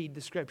 or you read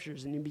the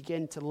scriptures and you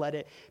begin to let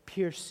it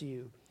pierce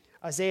you.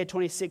 Isaiah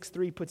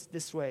 26:3 puts it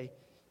this way: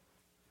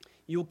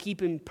 you will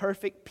keep in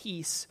perfect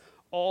peace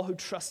all who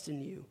trust in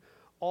you,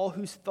 all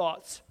whose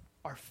thoughts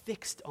are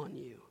fixed on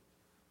you.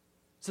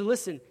 So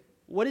listen,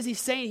 what is he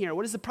saying here?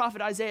 What is the prophet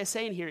Isaiah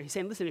saying here? He's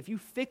saying, listen, if you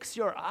fix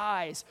your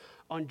eyes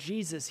on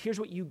Jesus, here's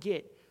what you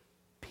get: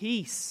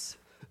 peace.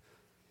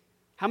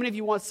 How many of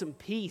you want some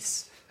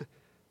peace?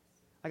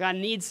 I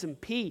need some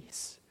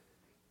peace.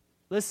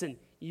 Listen,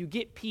 you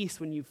get peace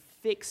when you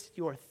fix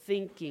your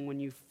thinking, when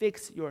you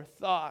fix your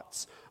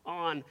thoughts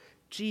on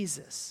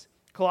Jesus.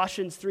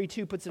 Colossians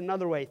 3:2 puts it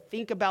another way: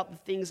 think about the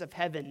things of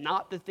heaven,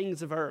 not the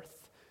things of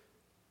earth.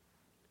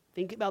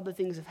 Think about the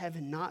things of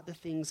heaven, not the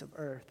things of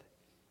earth.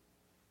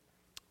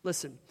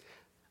 Listen,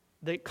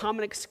 the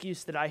common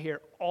excuse that I hear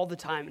all the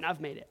time, and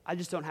I've made it, I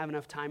just don't have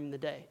enough time in the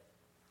day.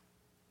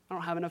 I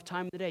don't have enough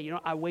time in the day.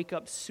 I wake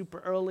up super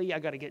early. I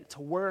got to get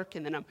to work,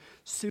 and then I'm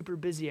super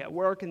busy at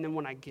work. And then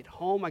when I get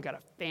home, I got a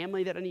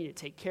family that I need to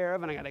take care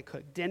of, and I got to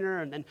cook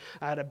dinner, and then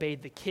I got to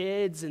bathe the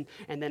kids. And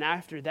then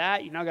after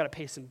that, I got to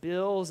pay some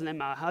bills. And then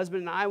my husband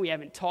and I, we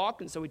haven't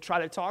talked, and so we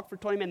try to talk for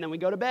 20 minutes, and then we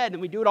go to bed,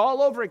 and we do it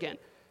all over again.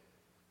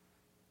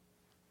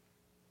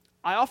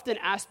 I often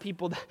ask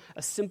people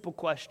a simple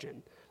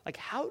question,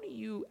 how do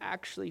you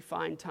actually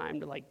find time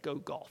to go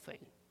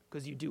golfing?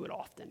 Because you do it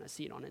often. I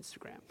see it on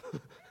Instagram.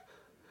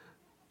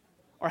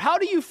 Or how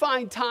do you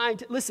find time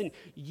to, listen,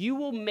 you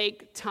will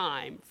make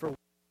time for what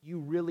you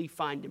really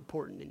find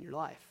important in your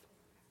life.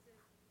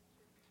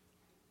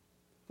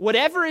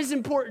 Whatever is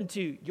important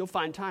to you, you'll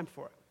find time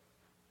for it,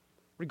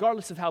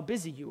 regardless of how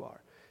busy you are.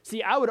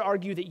 See, I would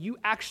argue that you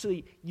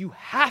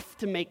have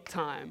to make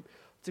time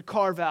to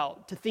carve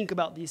out, to think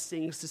about these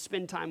things, to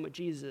spend time with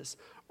Jesus,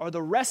 or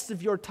the rest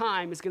of your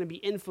time is going to be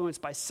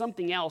influenced by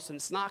something else, and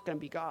it's not going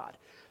to be God.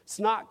 It's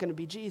not going to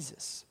be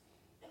Jesus.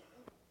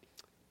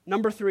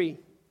 Number 3,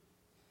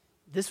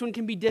 this one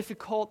can be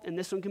difficult and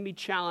this one can be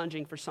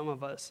challenging for some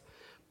of us.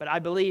 But I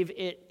believe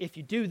if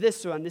you do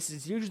this one, this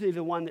is usually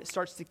the one that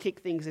starts to kick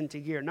things into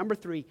gear. Number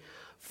 3,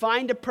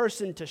 find a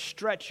person to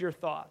stretch your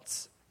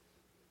thoughts.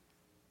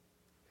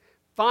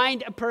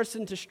 Find a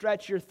person to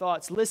stretch your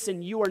thoughts.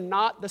 Listen, you are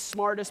not the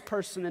smartest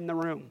person in the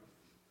room.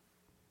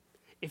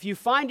 If you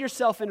find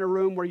yourself in a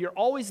room where you're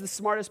always the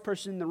smartest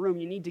person in the room,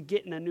 you need to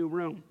get in a new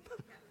room.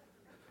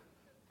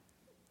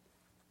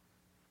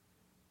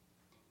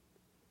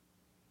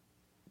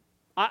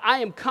 I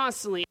am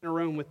constantly in a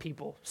room with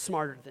people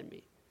smarter than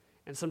me.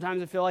 And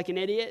sometimes I feel like an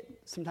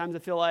idiot. Sometimes I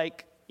feel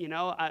like,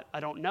 I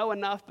don't know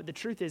enough. But the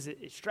truth is,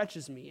 it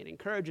stretches me. It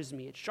encourages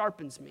me. It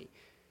sharpens me.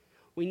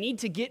 We need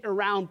to get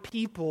around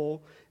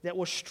people that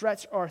will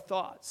stretch our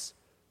thoughts.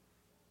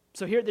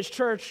 So here at this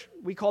church,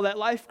 we call that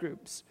life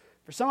groups.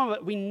 For some of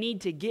it, we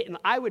need to get in.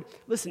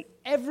 Listen,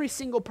 every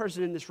single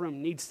person in this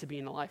room needs to be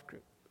in a life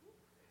group.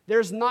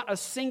 There's not a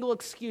single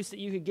excuse that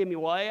you could give me.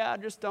 Well, yeah, I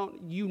just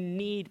don't. You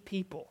need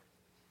people.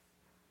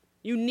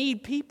 You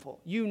need people.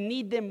 You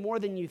need them more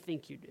than you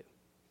think you do.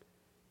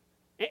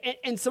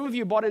 And some of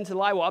you bought into the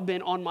lie, well, I've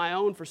been on my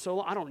own for so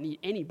long, I don't need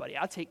anybody.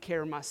 I'll take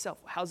care of myself.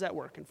 How's that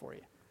working for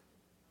you?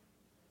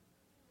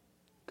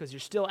 Because you're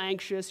still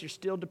anxious, you're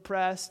still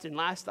depressed, and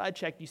last I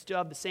checked, you still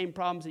have the same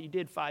problems that you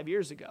did 5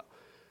 years ago.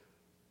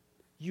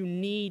 You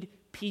need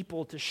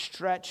people to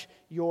stretch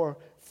your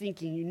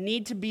thinking. You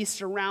need to be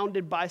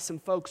surrounded by some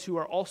folks who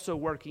are also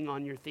working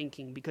on your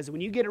thinking, because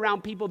when you get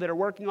around people that are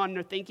working on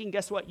their thinking,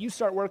 guess what? You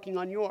start working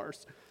on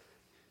yours.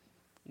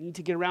 You need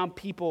to get around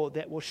people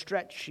that will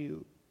stretch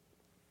you.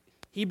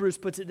 Hebrews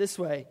puts it this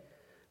way: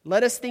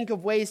 let us think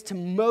of ways to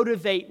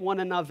motivate one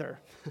another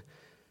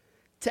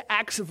to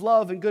acts of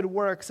love and good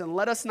works, and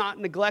let us not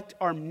neglect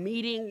our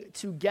meeting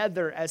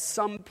together as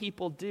some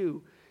people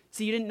do.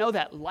 See, you didn't know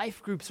that.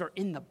 Life groups are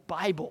in the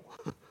Bible.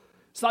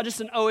 It's not just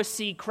an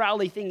OSC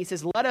Crowley thing. He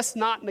says, let us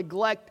not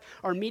neglect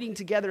our meeting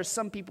together as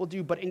some people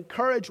do, but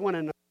encourage one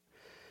another,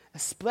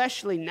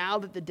 especially now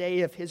that the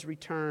day of his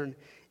return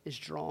is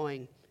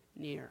drawing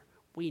near.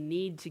 We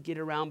need to get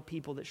around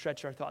people that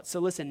stretch our thoughts.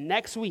 So listen,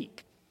 next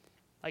week,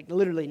 like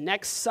literally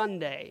next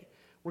Sunday,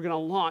 we're going to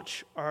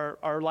launch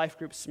our life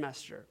group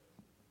semester.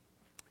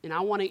 And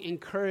I want to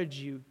encourage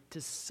you to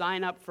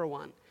sign up for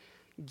one.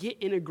 Get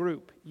in a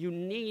group. You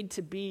need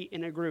to be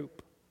in a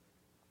group.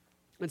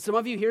 And some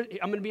of you here,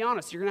 I'm going to be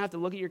honest, you're going to have to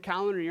look at your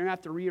calendar, you're going to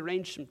have to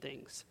rearrange some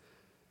things.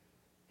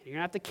 And you're going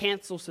to have to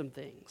cancel some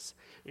things.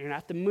 And you're going to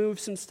have to move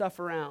some stuff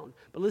around.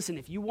 But listen,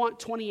 if you want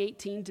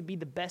 2018 to be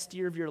the best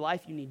year of your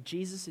life, you need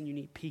Jesus and you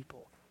need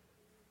people.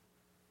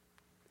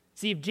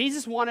 See, if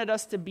Jesus wanted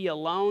us to be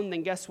alone,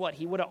 then guess what?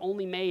 He would have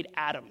only made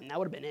Adam, and that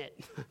would have been it.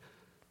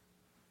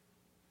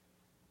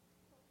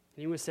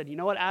 And he would have said, you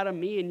know what, Adam,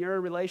 me and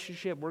your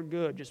relationship, we're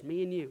good, just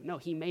me and you. No,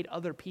 he made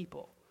other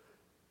people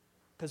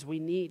because we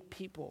need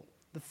people.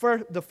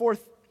 The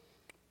fourth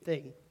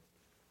thing,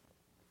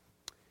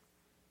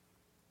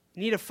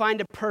 you need to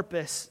find a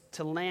purpose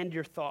to land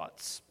your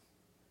thoughts.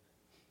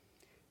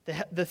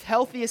 The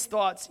healthiest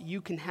thoughts you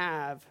can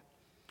have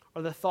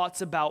are the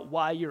thoughts about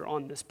why you're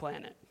on this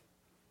planet.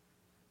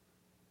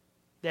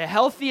 The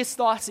healthiest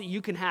thoughts that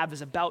you can have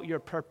is about your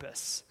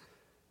purpose.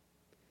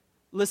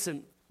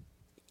 Listen,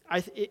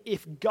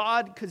 if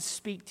God could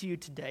speak to you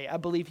today, I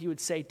believe he would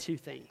say two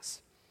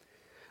things.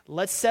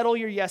 Let's settle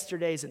your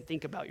yesterdays and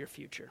think about your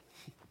future.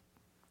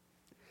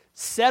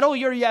 Settle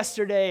your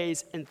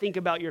yesterdays and think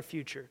about your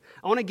future.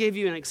 I want to give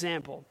you an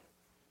example.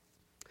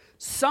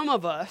 Some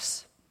of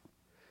us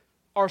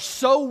are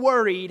so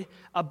worried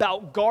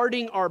about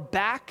guarding our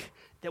back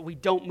that we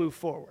don't move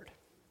forward.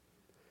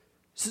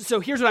 So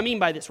here's what I mean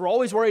by this. We're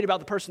always worried about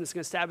the person that's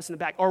going to stab us in the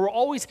back, or we're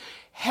always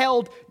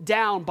held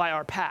down by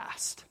our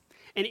past.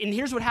 And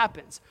here's what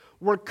happens.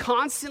 We're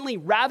constantly,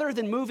 rather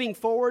than moving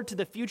forward to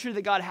the future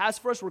that God has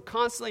for us, we're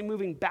constantly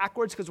moving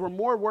backwards because we're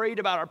more worried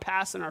about our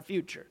past and our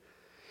future.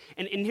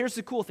 And here's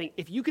the cool thing.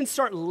 If you can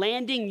start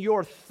landing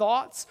your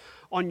thoughts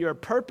on your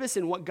purpose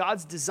and what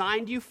God's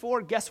designed you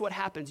for, guess what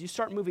happens? You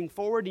start moving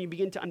forward and you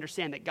begin to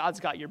understand that God's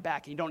got your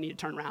back and you don't need to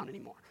turn around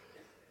anymore.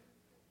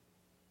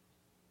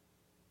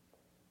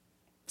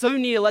 Some of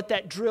you need to let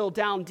that drill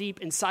down deep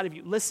inside of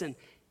you. Listen,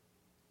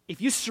 if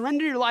you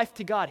surrender your life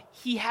to God,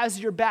 he has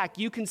your back.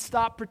 You can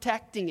stop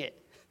protecting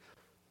it.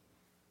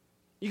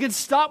 You can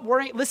stop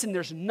worrying. Listen,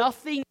 there's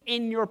nothing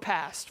in your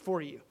past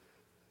for you.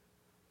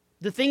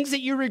 The things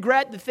that you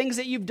regret, the things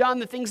that you've done,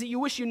 the things that you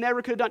wish you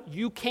never could have done,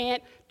 you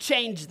can't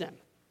change them.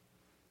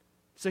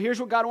 So here's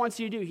what God wants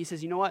you to do. He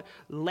says, you know what?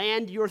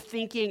 Land your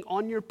thinking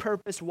on your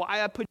purpose,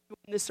 why I put you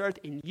on this earth,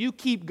 and you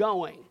keep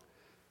going.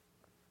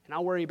 And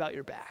I'll worry about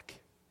your back.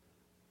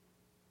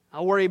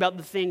 I'll worry about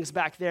the things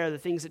back there, the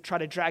things that try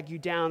to drag you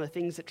down, the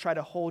things that try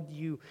to hold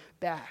you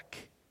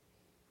back.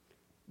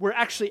 We're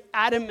actually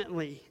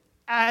adamantly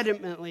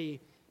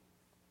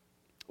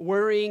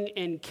worrying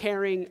and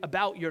caring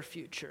about your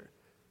future.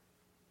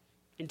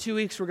 In 2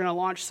 weeks, we're going to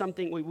launch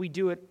something. We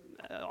do it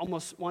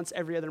almost once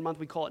every other month.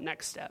 We call it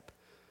Next Step.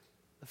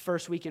 The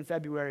first week in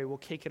February, we'll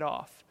kick it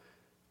off.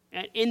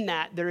 And in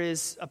that, there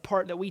is a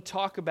part that we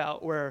talk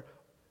about where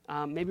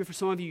maybe for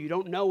some of you, you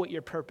don't know what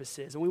your purpose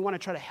is. And we want to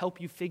try to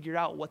help you figure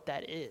out what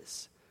that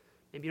is.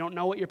 Maybe you don't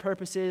know what your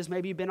purpose is.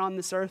 Maybe you've been on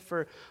this earth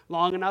for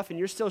long enough and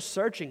you're still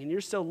searching and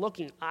you're still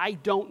looking. I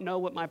don't know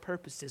what my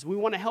purpose is. We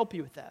want to help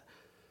you with that.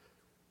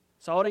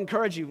 So I would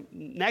encourage you,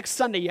 next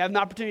Sunday you have an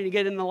opportunity to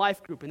get in the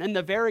life group. And then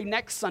the very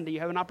next Sunday you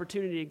have an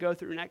opportunity to go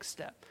through Next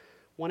Step. I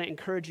want to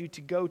encourage you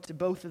to go to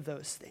both of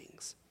those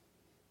things.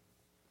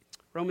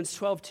 Romans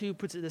 12:2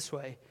 puts it this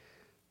way.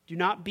 Do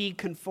not be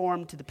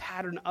conformed to the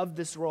pattern of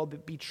this world,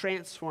 but be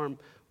transformed,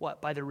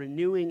 what? By the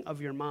renewing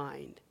of your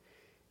mind.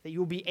 That you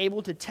will be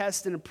able to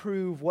test and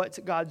approve what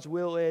God's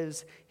will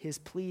is, his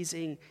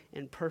pleasing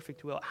and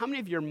perfect will. How many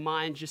of your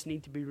minds just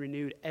need to be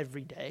renewed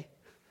every day?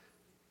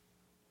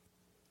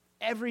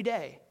 Every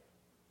day.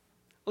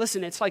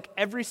 Listen, it's like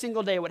every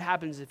single day what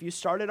happens if you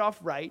start it off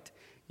right,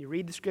 you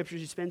read the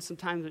scriptures, you spend some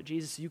time with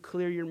Jesus, you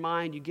clear your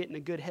mind, you get in a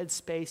good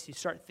headspace, you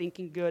start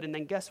thinking good, and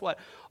then guess what?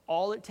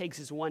 All it takes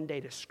is one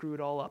day to screw it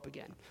all up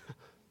again.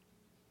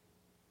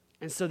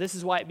 And so this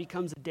is why it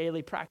becomes a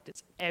daily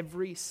practice.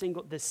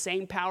 The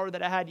same power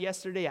that I had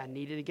yesterday, I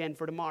need it again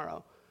for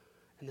tomorrow.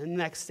 And then the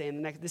next day and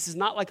the next. This is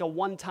not like a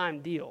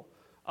one-time deal.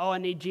 Oh, I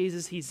need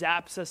Jesus, he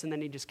zaps us, and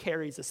then he just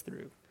carries us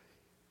through.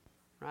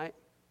 Right?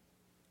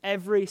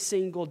 Every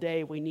single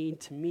day we need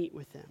to meet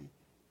with him.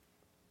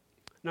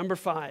 Number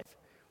 5,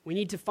 we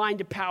need to find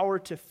a power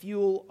to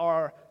fuel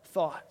our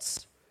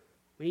thoughts.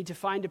 We need to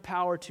find a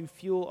power to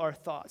fuel our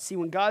thoughts. See,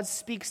 when God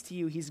speaks to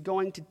you, he's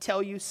going to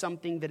tell you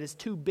something that is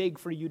too big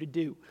for you to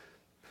do.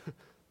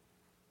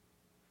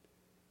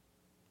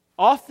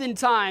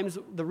 Oftentimes,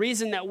 the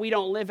reason that we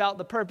don't live out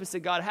the purpose that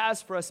God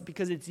has for us is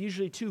because it's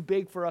usually too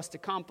big for us to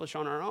accomplish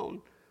on our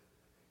own.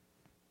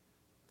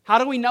 How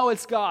do we know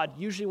it's God?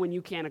 Usually when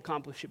you can't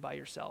accomplish it by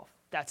yourself.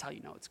 That's how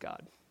you know it's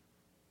God.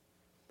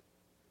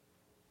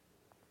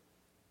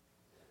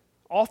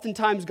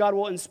 Oftentimes, God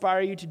will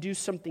inspire you to do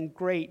something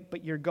great,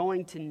 but you're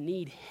going to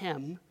need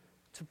him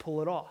to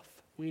pull it off.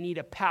 We need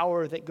a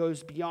power that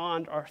goes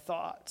beyond our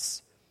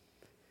thoughts.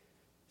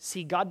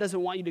 See, God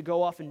doesn't want you to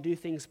go off and do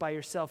things by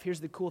yourself. Here's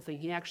the cool thing.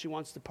 He actually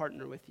wants to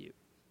partner with you.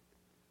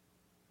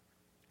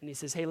 And he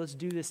says, hey, let's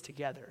do this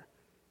together.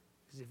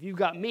 Because if you've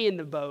got me in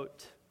the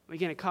boat, we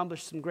can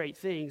accomplish some great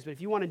things. But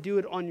if you want to do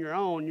it on your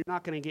own, you're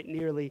not going to get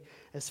nearly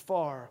as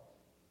far.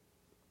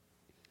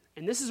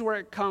 And this is where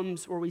it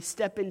comes, where we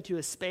step into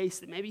a space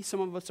that maybe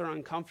some of us are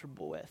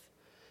uncomfortable with.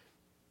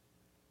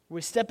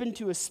 We step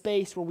into a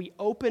space where we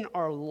open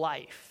our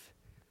life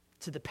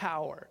to the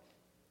power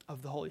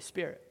of the Holy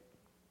Spirit.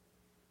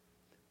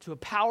 To a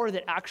power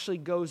that actually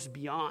goes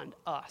beyond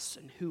us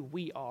and who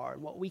we are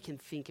and what we can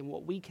think and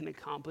what we can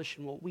accomplish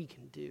and what we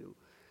can do.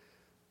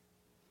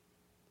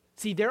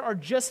 See, there are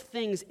just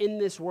things in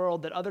this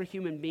world that other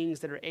human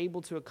beings that are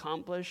able to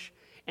accomplish,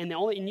 and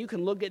you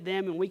can look at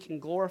them and we can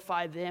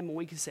glorify them and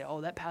we can say,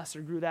 oh, that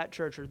pastor grew that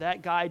church or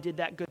that guy did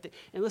that good thing.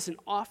 And listen,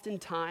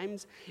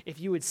 oftentimes, if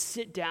you would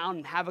sit down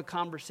and have a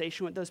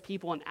conversation with those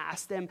people and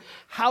ask them,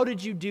 how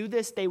did you do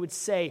this? They would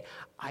say,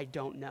 I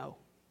don't know.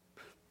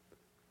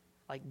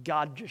 Like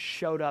God just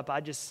showed up. I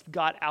just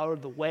got out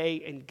of the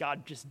way and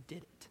God just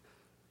did it.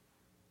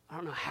 I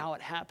don't know how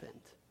it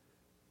happened.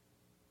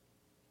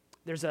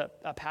 There's a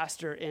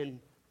pastor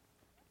in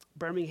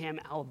Birmingham,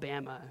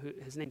 Alabama,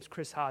 his name's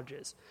Chris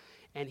Hodges,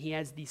 and he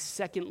has the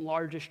second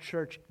largest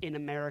church in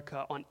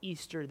America. On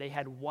Easter, they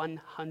had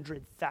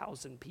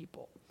 100,000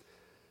 people.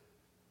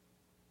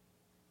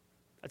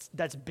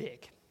 That's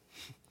big.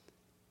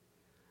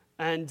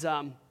 And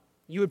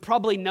you would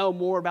probably know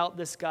more about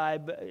this guy,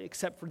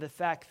 except for the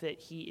fact that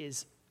he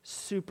is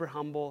super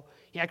humble.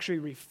 He actually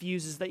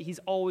refuses that.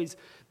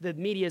 The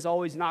media is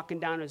always knocking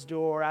down his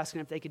door, asking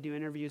if they could do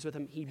interviews with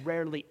him. He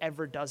rarely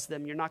ever does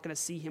them. You're not going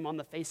to see him on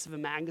the face of a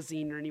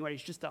magazine or anywhere.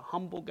 He's just a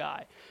humble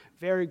guy,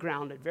 very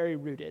grounded, very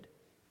rooted.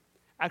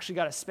 I actually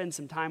got to spend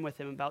some time with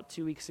him about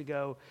 2 weeks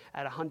ago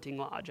at a hunting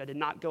lodge. I did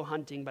not go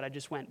hunting, but I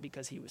just went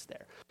because he was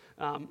there.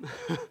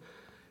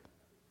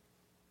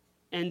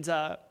 And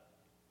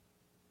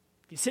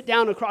you sit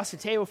down across the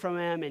table from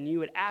him and you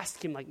would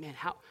ask him, like, man,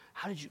 how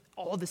did you,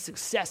 all the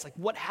success, like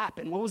what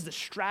happened? What was the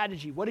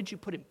strategy? What did you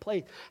put in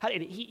place?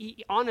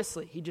 He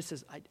honestly, he just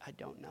says, I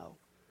don't know.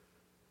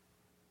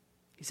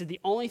 He said, the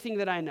only thing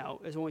that I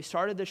know is when we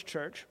started this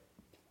church,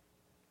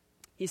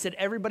 he said,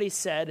 everybody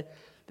said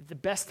that the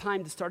best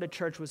time to start a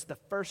church was the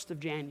 1st of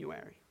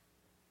January.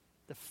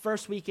 The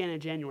first weekend in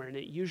January, and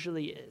it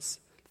usually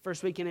is. The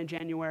first weekend in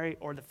January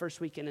or the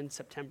first weekend in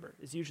September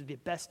is usually the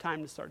best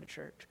time to start a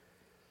church.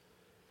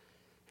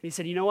 And he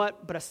said, you know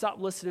what? But I stopped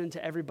listening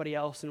to everybody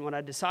else. And what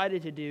I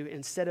decided to do,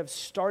 instead of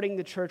starting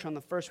the church on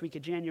the first week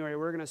of January,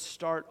 we're going to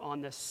start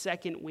on the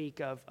second week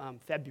of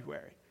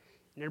February.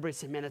 And everybody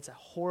said, man, that's a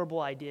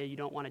horrible idea. You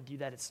don't want to do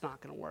that. It's not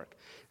going to work.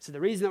 So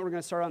the reason that we're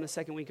going to start on the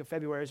second week of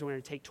February is we're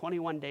going to take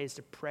 21 days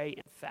to pray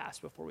and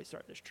fast before we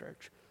start this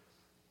church.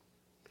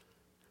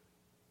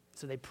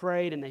 So they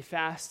prayed and they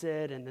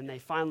fasted, and then they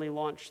finally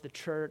launched the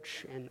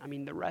church, and I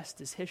mean, the rest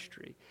is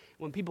history.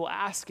 When people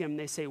ask him,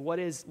 they say, what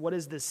is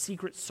the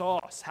secret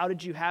sauce? How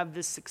did you have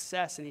this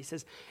success? And he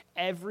says,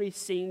 every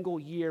single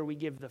year we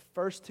give the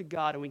first to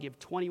God, and we give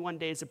 21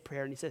 days of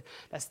prayer, and he said,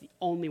 that's the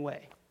only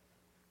way.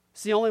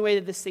 It's the only way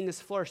that this thing has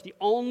flourished. The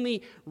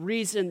only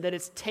reason that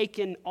it's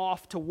taken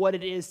off to what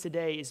it is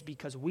today is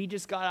because we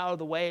just got out of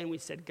the way and we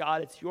said,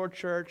 God, it's your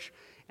church,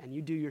 and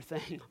you do your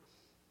thing.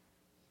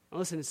 Now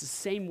listen, it's the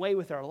same way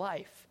with our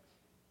life.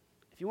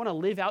 If you want to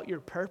live out your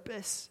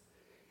purpose,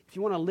 if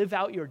you want to live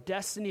out your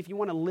destiny, if you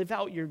want to live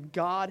out your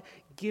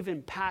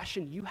God-given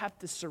passion, you have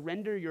to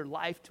surrender your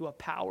life to a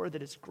power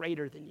that is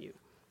greater than you.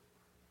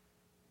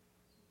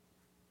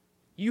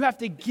 You have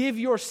to give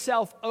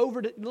yourself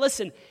over to,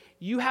 listen,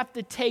 you have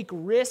to take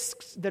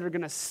risks that are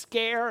going to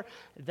scare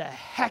the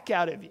heck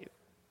out of you.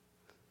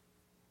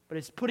 But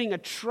it's putting a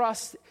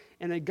trust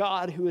in a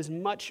God who is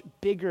much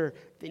bigger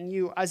than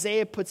you.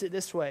 Isaiah puts it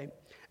this way: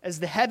 as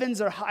the heavens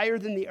are higher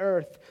than the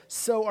earth,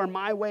 so are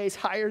my ways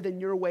higher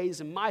than your ways,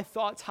 and my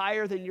thoughts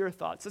higher than your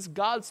thoughts. That's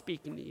God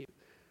speaking to you.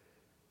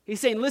 He's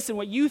saying, listen,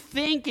 what you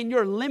think in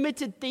your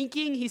limited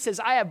thinking, he says,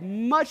 I have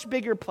much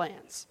bigger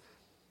plans.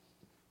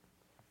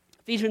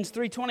 Ephesians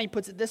 3:20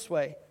 puts it this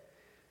way: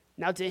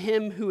 now to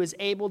him who is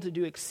able to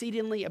do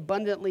exceedingly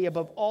abundantly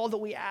above all that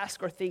we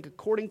ask or think,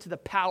 according to the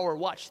power,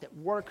 watch, that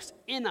works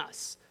in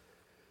us.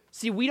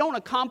 See, we don't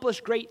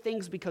accomplish great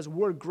things because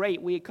we're great.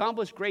 We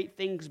accomplish great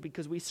things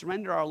because we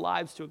surrender our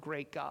lives to a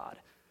great God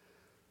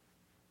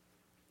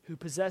who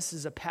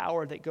possesses a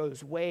power that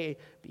goes way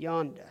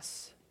beyond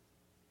us.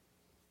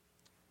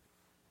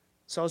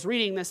 So I was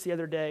reading this the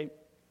other day,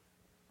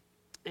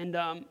 and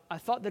I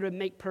thought that it would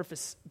make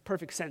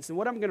perfect sense. And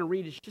what I'm going to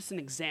read is just an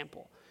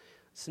example.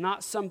 It's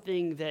not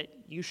something that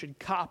you should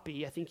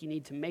copy. I think you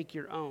need to make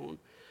your own.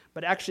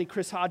 But actually,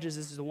 Chris Hodges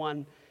is the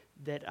one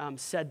that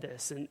said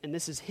this, and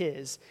this is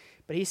his.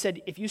 But he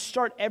said, if you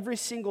start every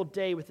single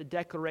day with the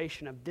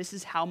declaration of this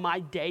is how my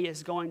day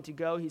is going to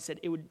go, he said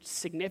it would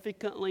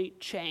significantly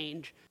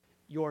change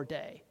your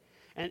day.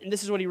 And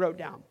this is what he wrote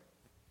down.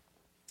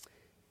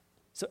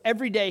 So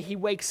every day he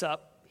wakes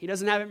up. He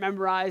doesn't have it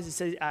memorized. He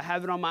says, I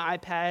have it on my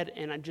iPad,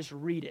 and I just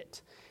read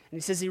it. And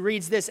he says he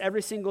reads this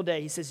every single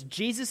day. He says,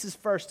 Jesus is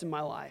first in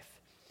my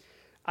life.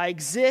 I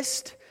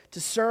exist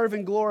to serve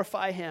and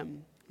glorify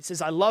him. He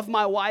says, I love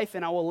my wife,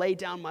 and I will lay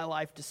down my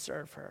life to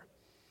serve her.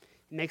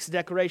 He makes a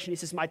declaration. He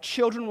says, my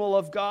children will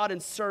love God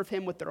and serve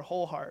him with their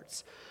whole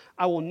hearts.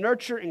 I will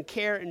nurture and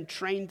care and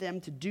train them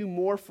to do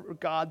more for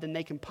God than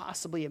they can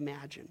possibly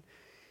imagine.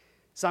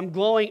 So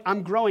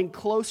I'm growing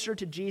closer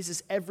to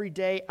Jesus every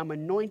day. I'm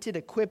anointed,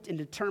 equipped, and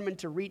determined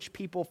to reach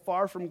people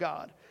far from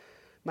God.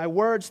 My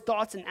words,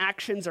 thoughts, and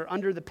actions are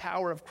under the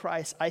power of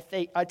Christ. I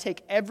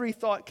take every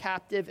thought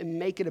captive and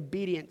make it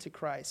obedient to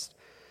Christ.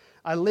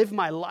 I live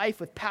my life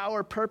with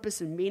power,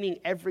 purpose, and meaning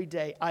every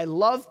day. I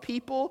love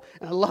people,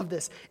 and I love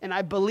this, and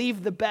I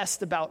believe the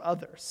best about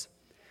others.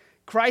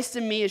 Christ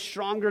in me is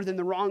stronger than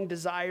the wrong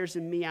desires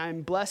in me. I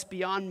am blessed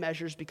beyond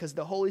measures because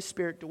the Holy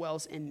Spirit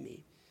dwells in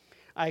me.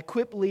 I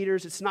equip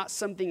leaders. It's not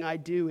something I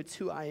do, it's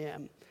who I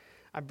am.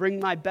 I bring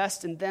my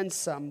best and then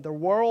some. The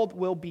world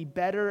will be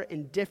better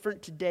and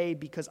different today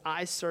because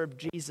I serve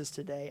Jesus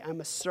today.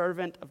 I'm a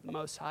servant of the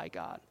Most High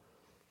God.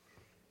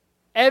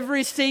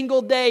 Every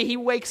single day he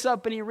wakes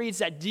up and he reads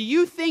that. Do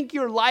you think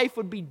your life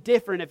would be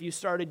different if you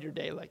started your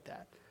day like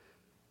that?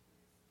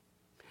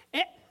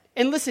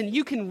 And listen,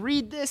 you can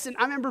read this, and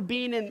I remember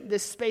being in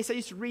this space. I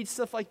used to read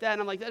stuff like that,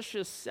 and I'm like, that's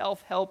just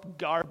self-help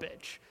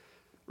garbage,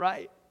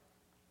 right?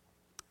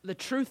 The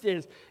truth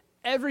is,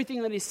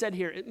 everything that he said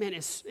here,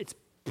 it's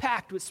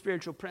packed with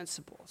spiritual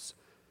principles.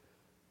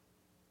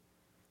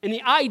 And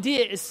the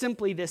idea is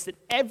simply this, that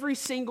every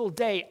single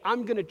day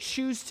I'm going to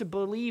choose to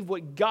believe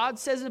what God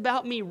says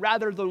about me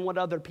rather than what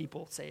other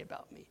people say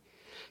about me.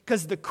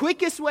 Because the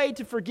quickest way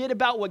to forget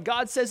about what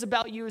God says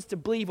about you is to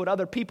believe what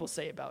other people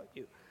say about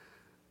you.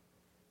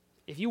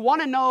 If you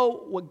want to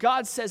know what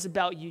God says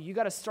about you, you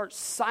got to start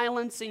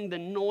silencing the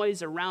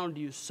noise around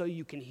you so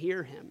you can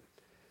hear him.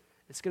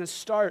 It's going to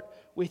start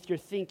with your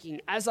thinking.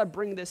 As I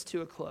bring this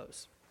to a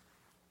close,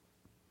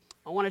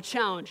 I want to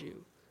challenge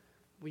you.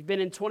 We've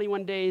been in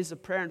 21 days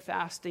of prayer and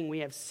fasting. We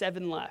have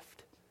 7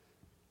 left.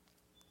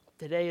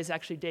 Today is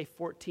actually day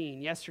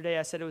 14. Yesterday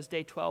I said it was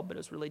day 12, but it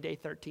was really day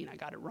 13. I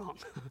got it wrong.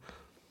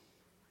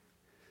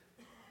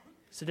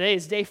 So today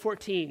is day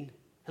 14.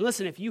 And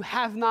listen, if you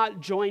have not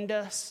joined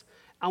us,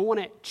 I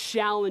want to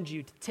challenge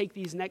you to take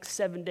these next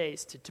 7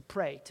 days to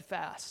pray, to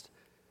fast.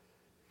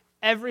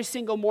 Every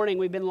single morning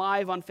we've been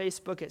live on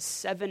Facebook at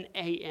 7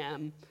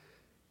 a.m.,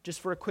 just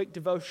for a quick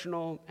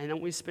devotional, and then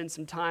we spend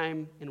some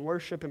time in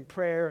worship and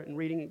prayer and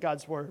reading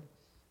God's word.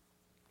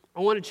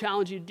 I want to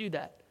challenge you to do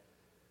that.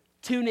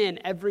 Tune in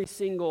every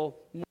single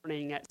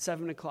morning at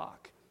 7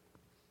 o'clock.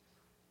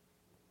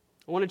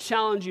 I want to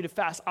challenge you to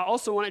fast. I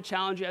also want to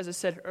challenge you, as I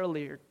said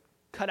earlier,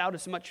 cut out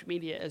as much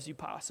media as you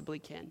possibly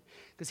can.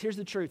 Because here's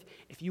the truth.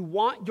 If you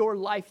want your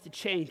life to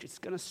change, it's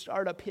going to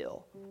start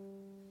uphill.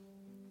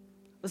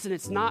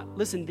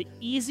 Listen, the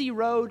easy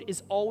road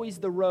is always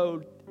the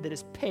road that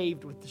is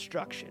paved with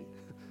destruction.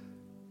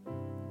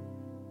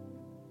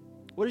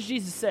 What does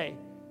Jesus say?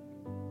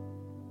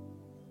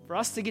 For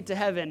us to get to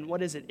heaven,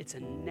 what is it? It's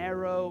a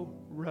narrow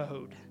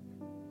road.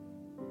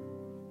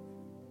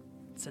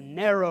 It's a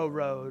narrow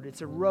road. It's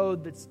a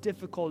road that's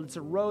difficult. It's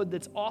a road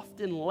that's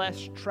often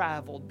less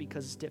traveled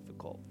because it's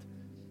difficult.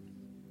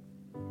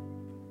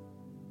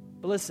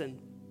 But listen,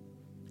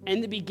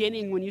 in the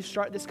beginning, when you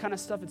start this kind of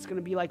stuff, it's going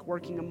to be like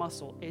working a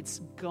muscle. It's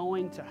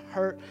going to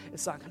hurt.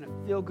 It's not going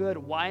to feel good.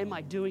 Why am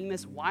I doing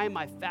this? Why am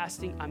I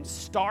fasting? I'm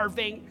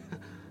starving.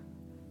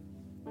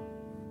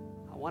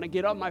 I want to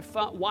get up my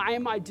phone. Why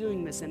am I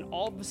doing this? And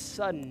all of a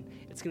sudden,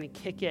 it's going to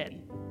kick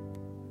in.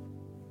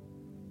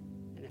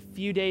 A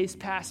few days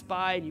pass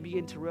by and you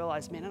begin to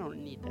realize, man, I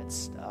don't need that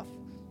stuff.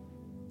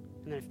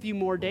 And then a few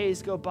more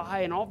days go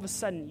by and all of a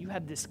sudden you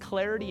have this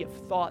clarity of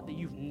thought that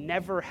you've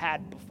never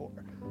had before.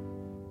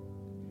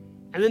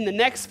 And then the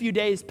next few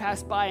days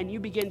pass by and you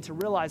begin to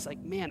realize,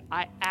 like, man,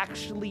 I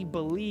actually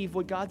believe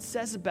what God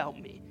says about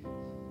me.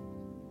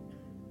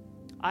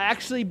 I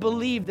actually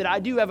believe that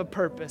I do have a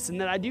purpose and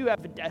that I do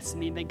have a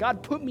destiny and that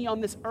God put me on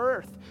this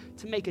earth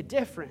to make a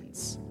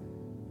difference.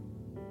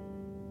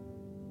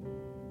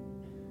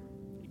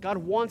 God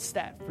wants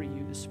that for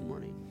you this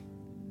morning.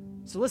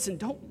 So listen,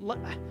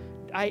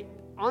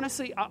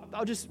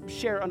 I'll just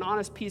share an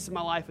honest piece of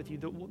my life with you.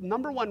 The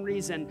number one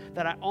reason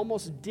that I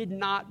almost did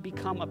not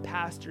become a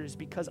pastor is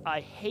because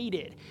I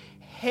hated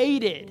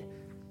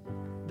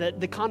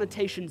the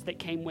connotations that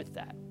came with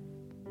that.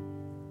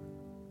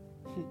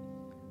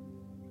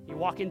 You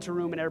walk into a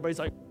room and everybody's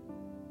like,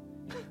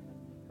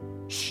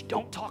 shh,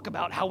 don't talk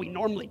about how we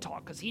normally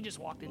talk because he just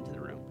walked into the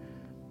room.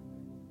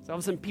 So all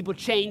of a sudden people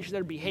change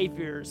their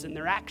behaviors and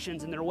their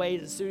actions and their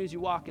ways as soon as you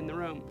walk in the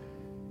room.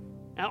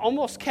 And it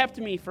almost kept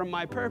me from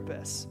my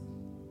purpose.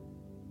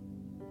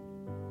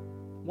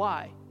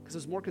 Why? Because I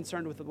was more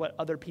concerned with what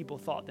other people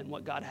thought than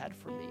what God had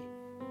for me.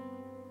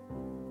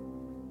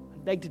 I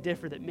beg to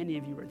differ that many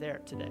of you are there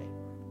today.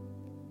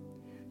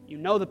 You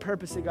know the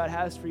purpose that God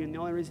has for you, and the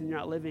only reason you're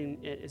not living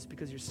it is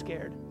because you're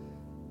scared.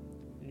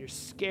 And you're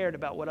scared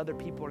about what other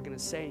people are going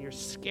to say, and you're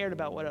scared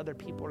about what other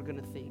people are going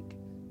to think.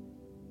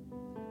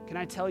 Can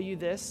I tell you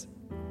this?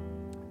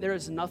 There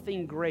is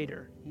nothing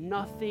greater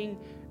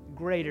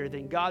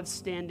than God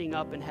standing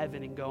up in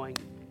heaven and going,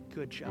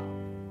 good job.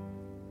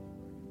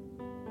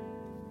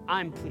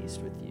 I'm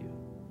pleased with you.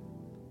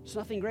 There's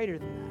nothing greater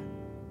than that.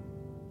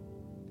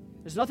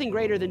 There's nothing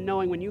greater than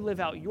knowing when you live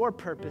out your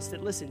purpose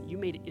that, listen, you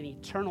made an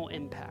eternal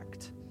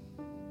impact.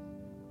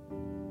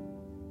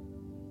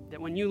 That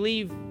when you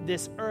leave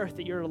this earth,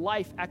 that your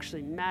life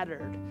actually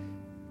mattered.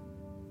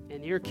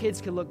 And your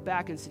kids can look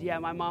back and say, yeah,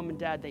 my mom and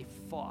dad, they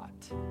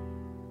fought.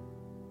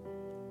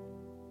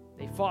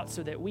 They fought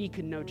so that we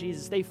could know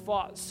Jesus. They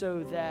fought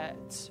so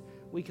that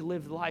we could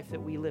live the life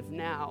that we live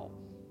now.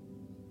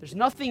 There's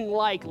nothing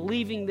like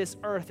leaving this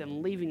earth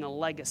and leaving a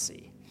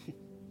legacy.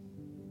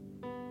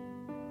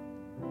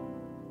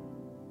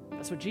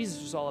 That's what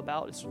Jesus was all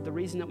about. It's the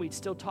reason that we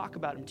still talk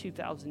about him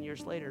 2,000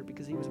 years later,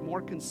 because he was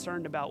more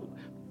concerned about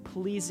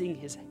pleasing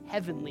his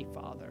heavenly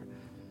Father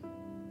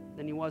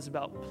than he was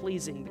about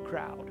pleasing the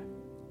crowd.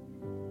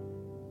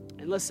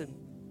 And listen,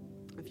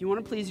 if you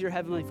want to please your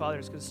heavenly Father,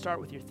 it's going to start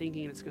with your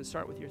thinking and it's going to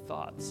start with your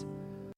thoughts.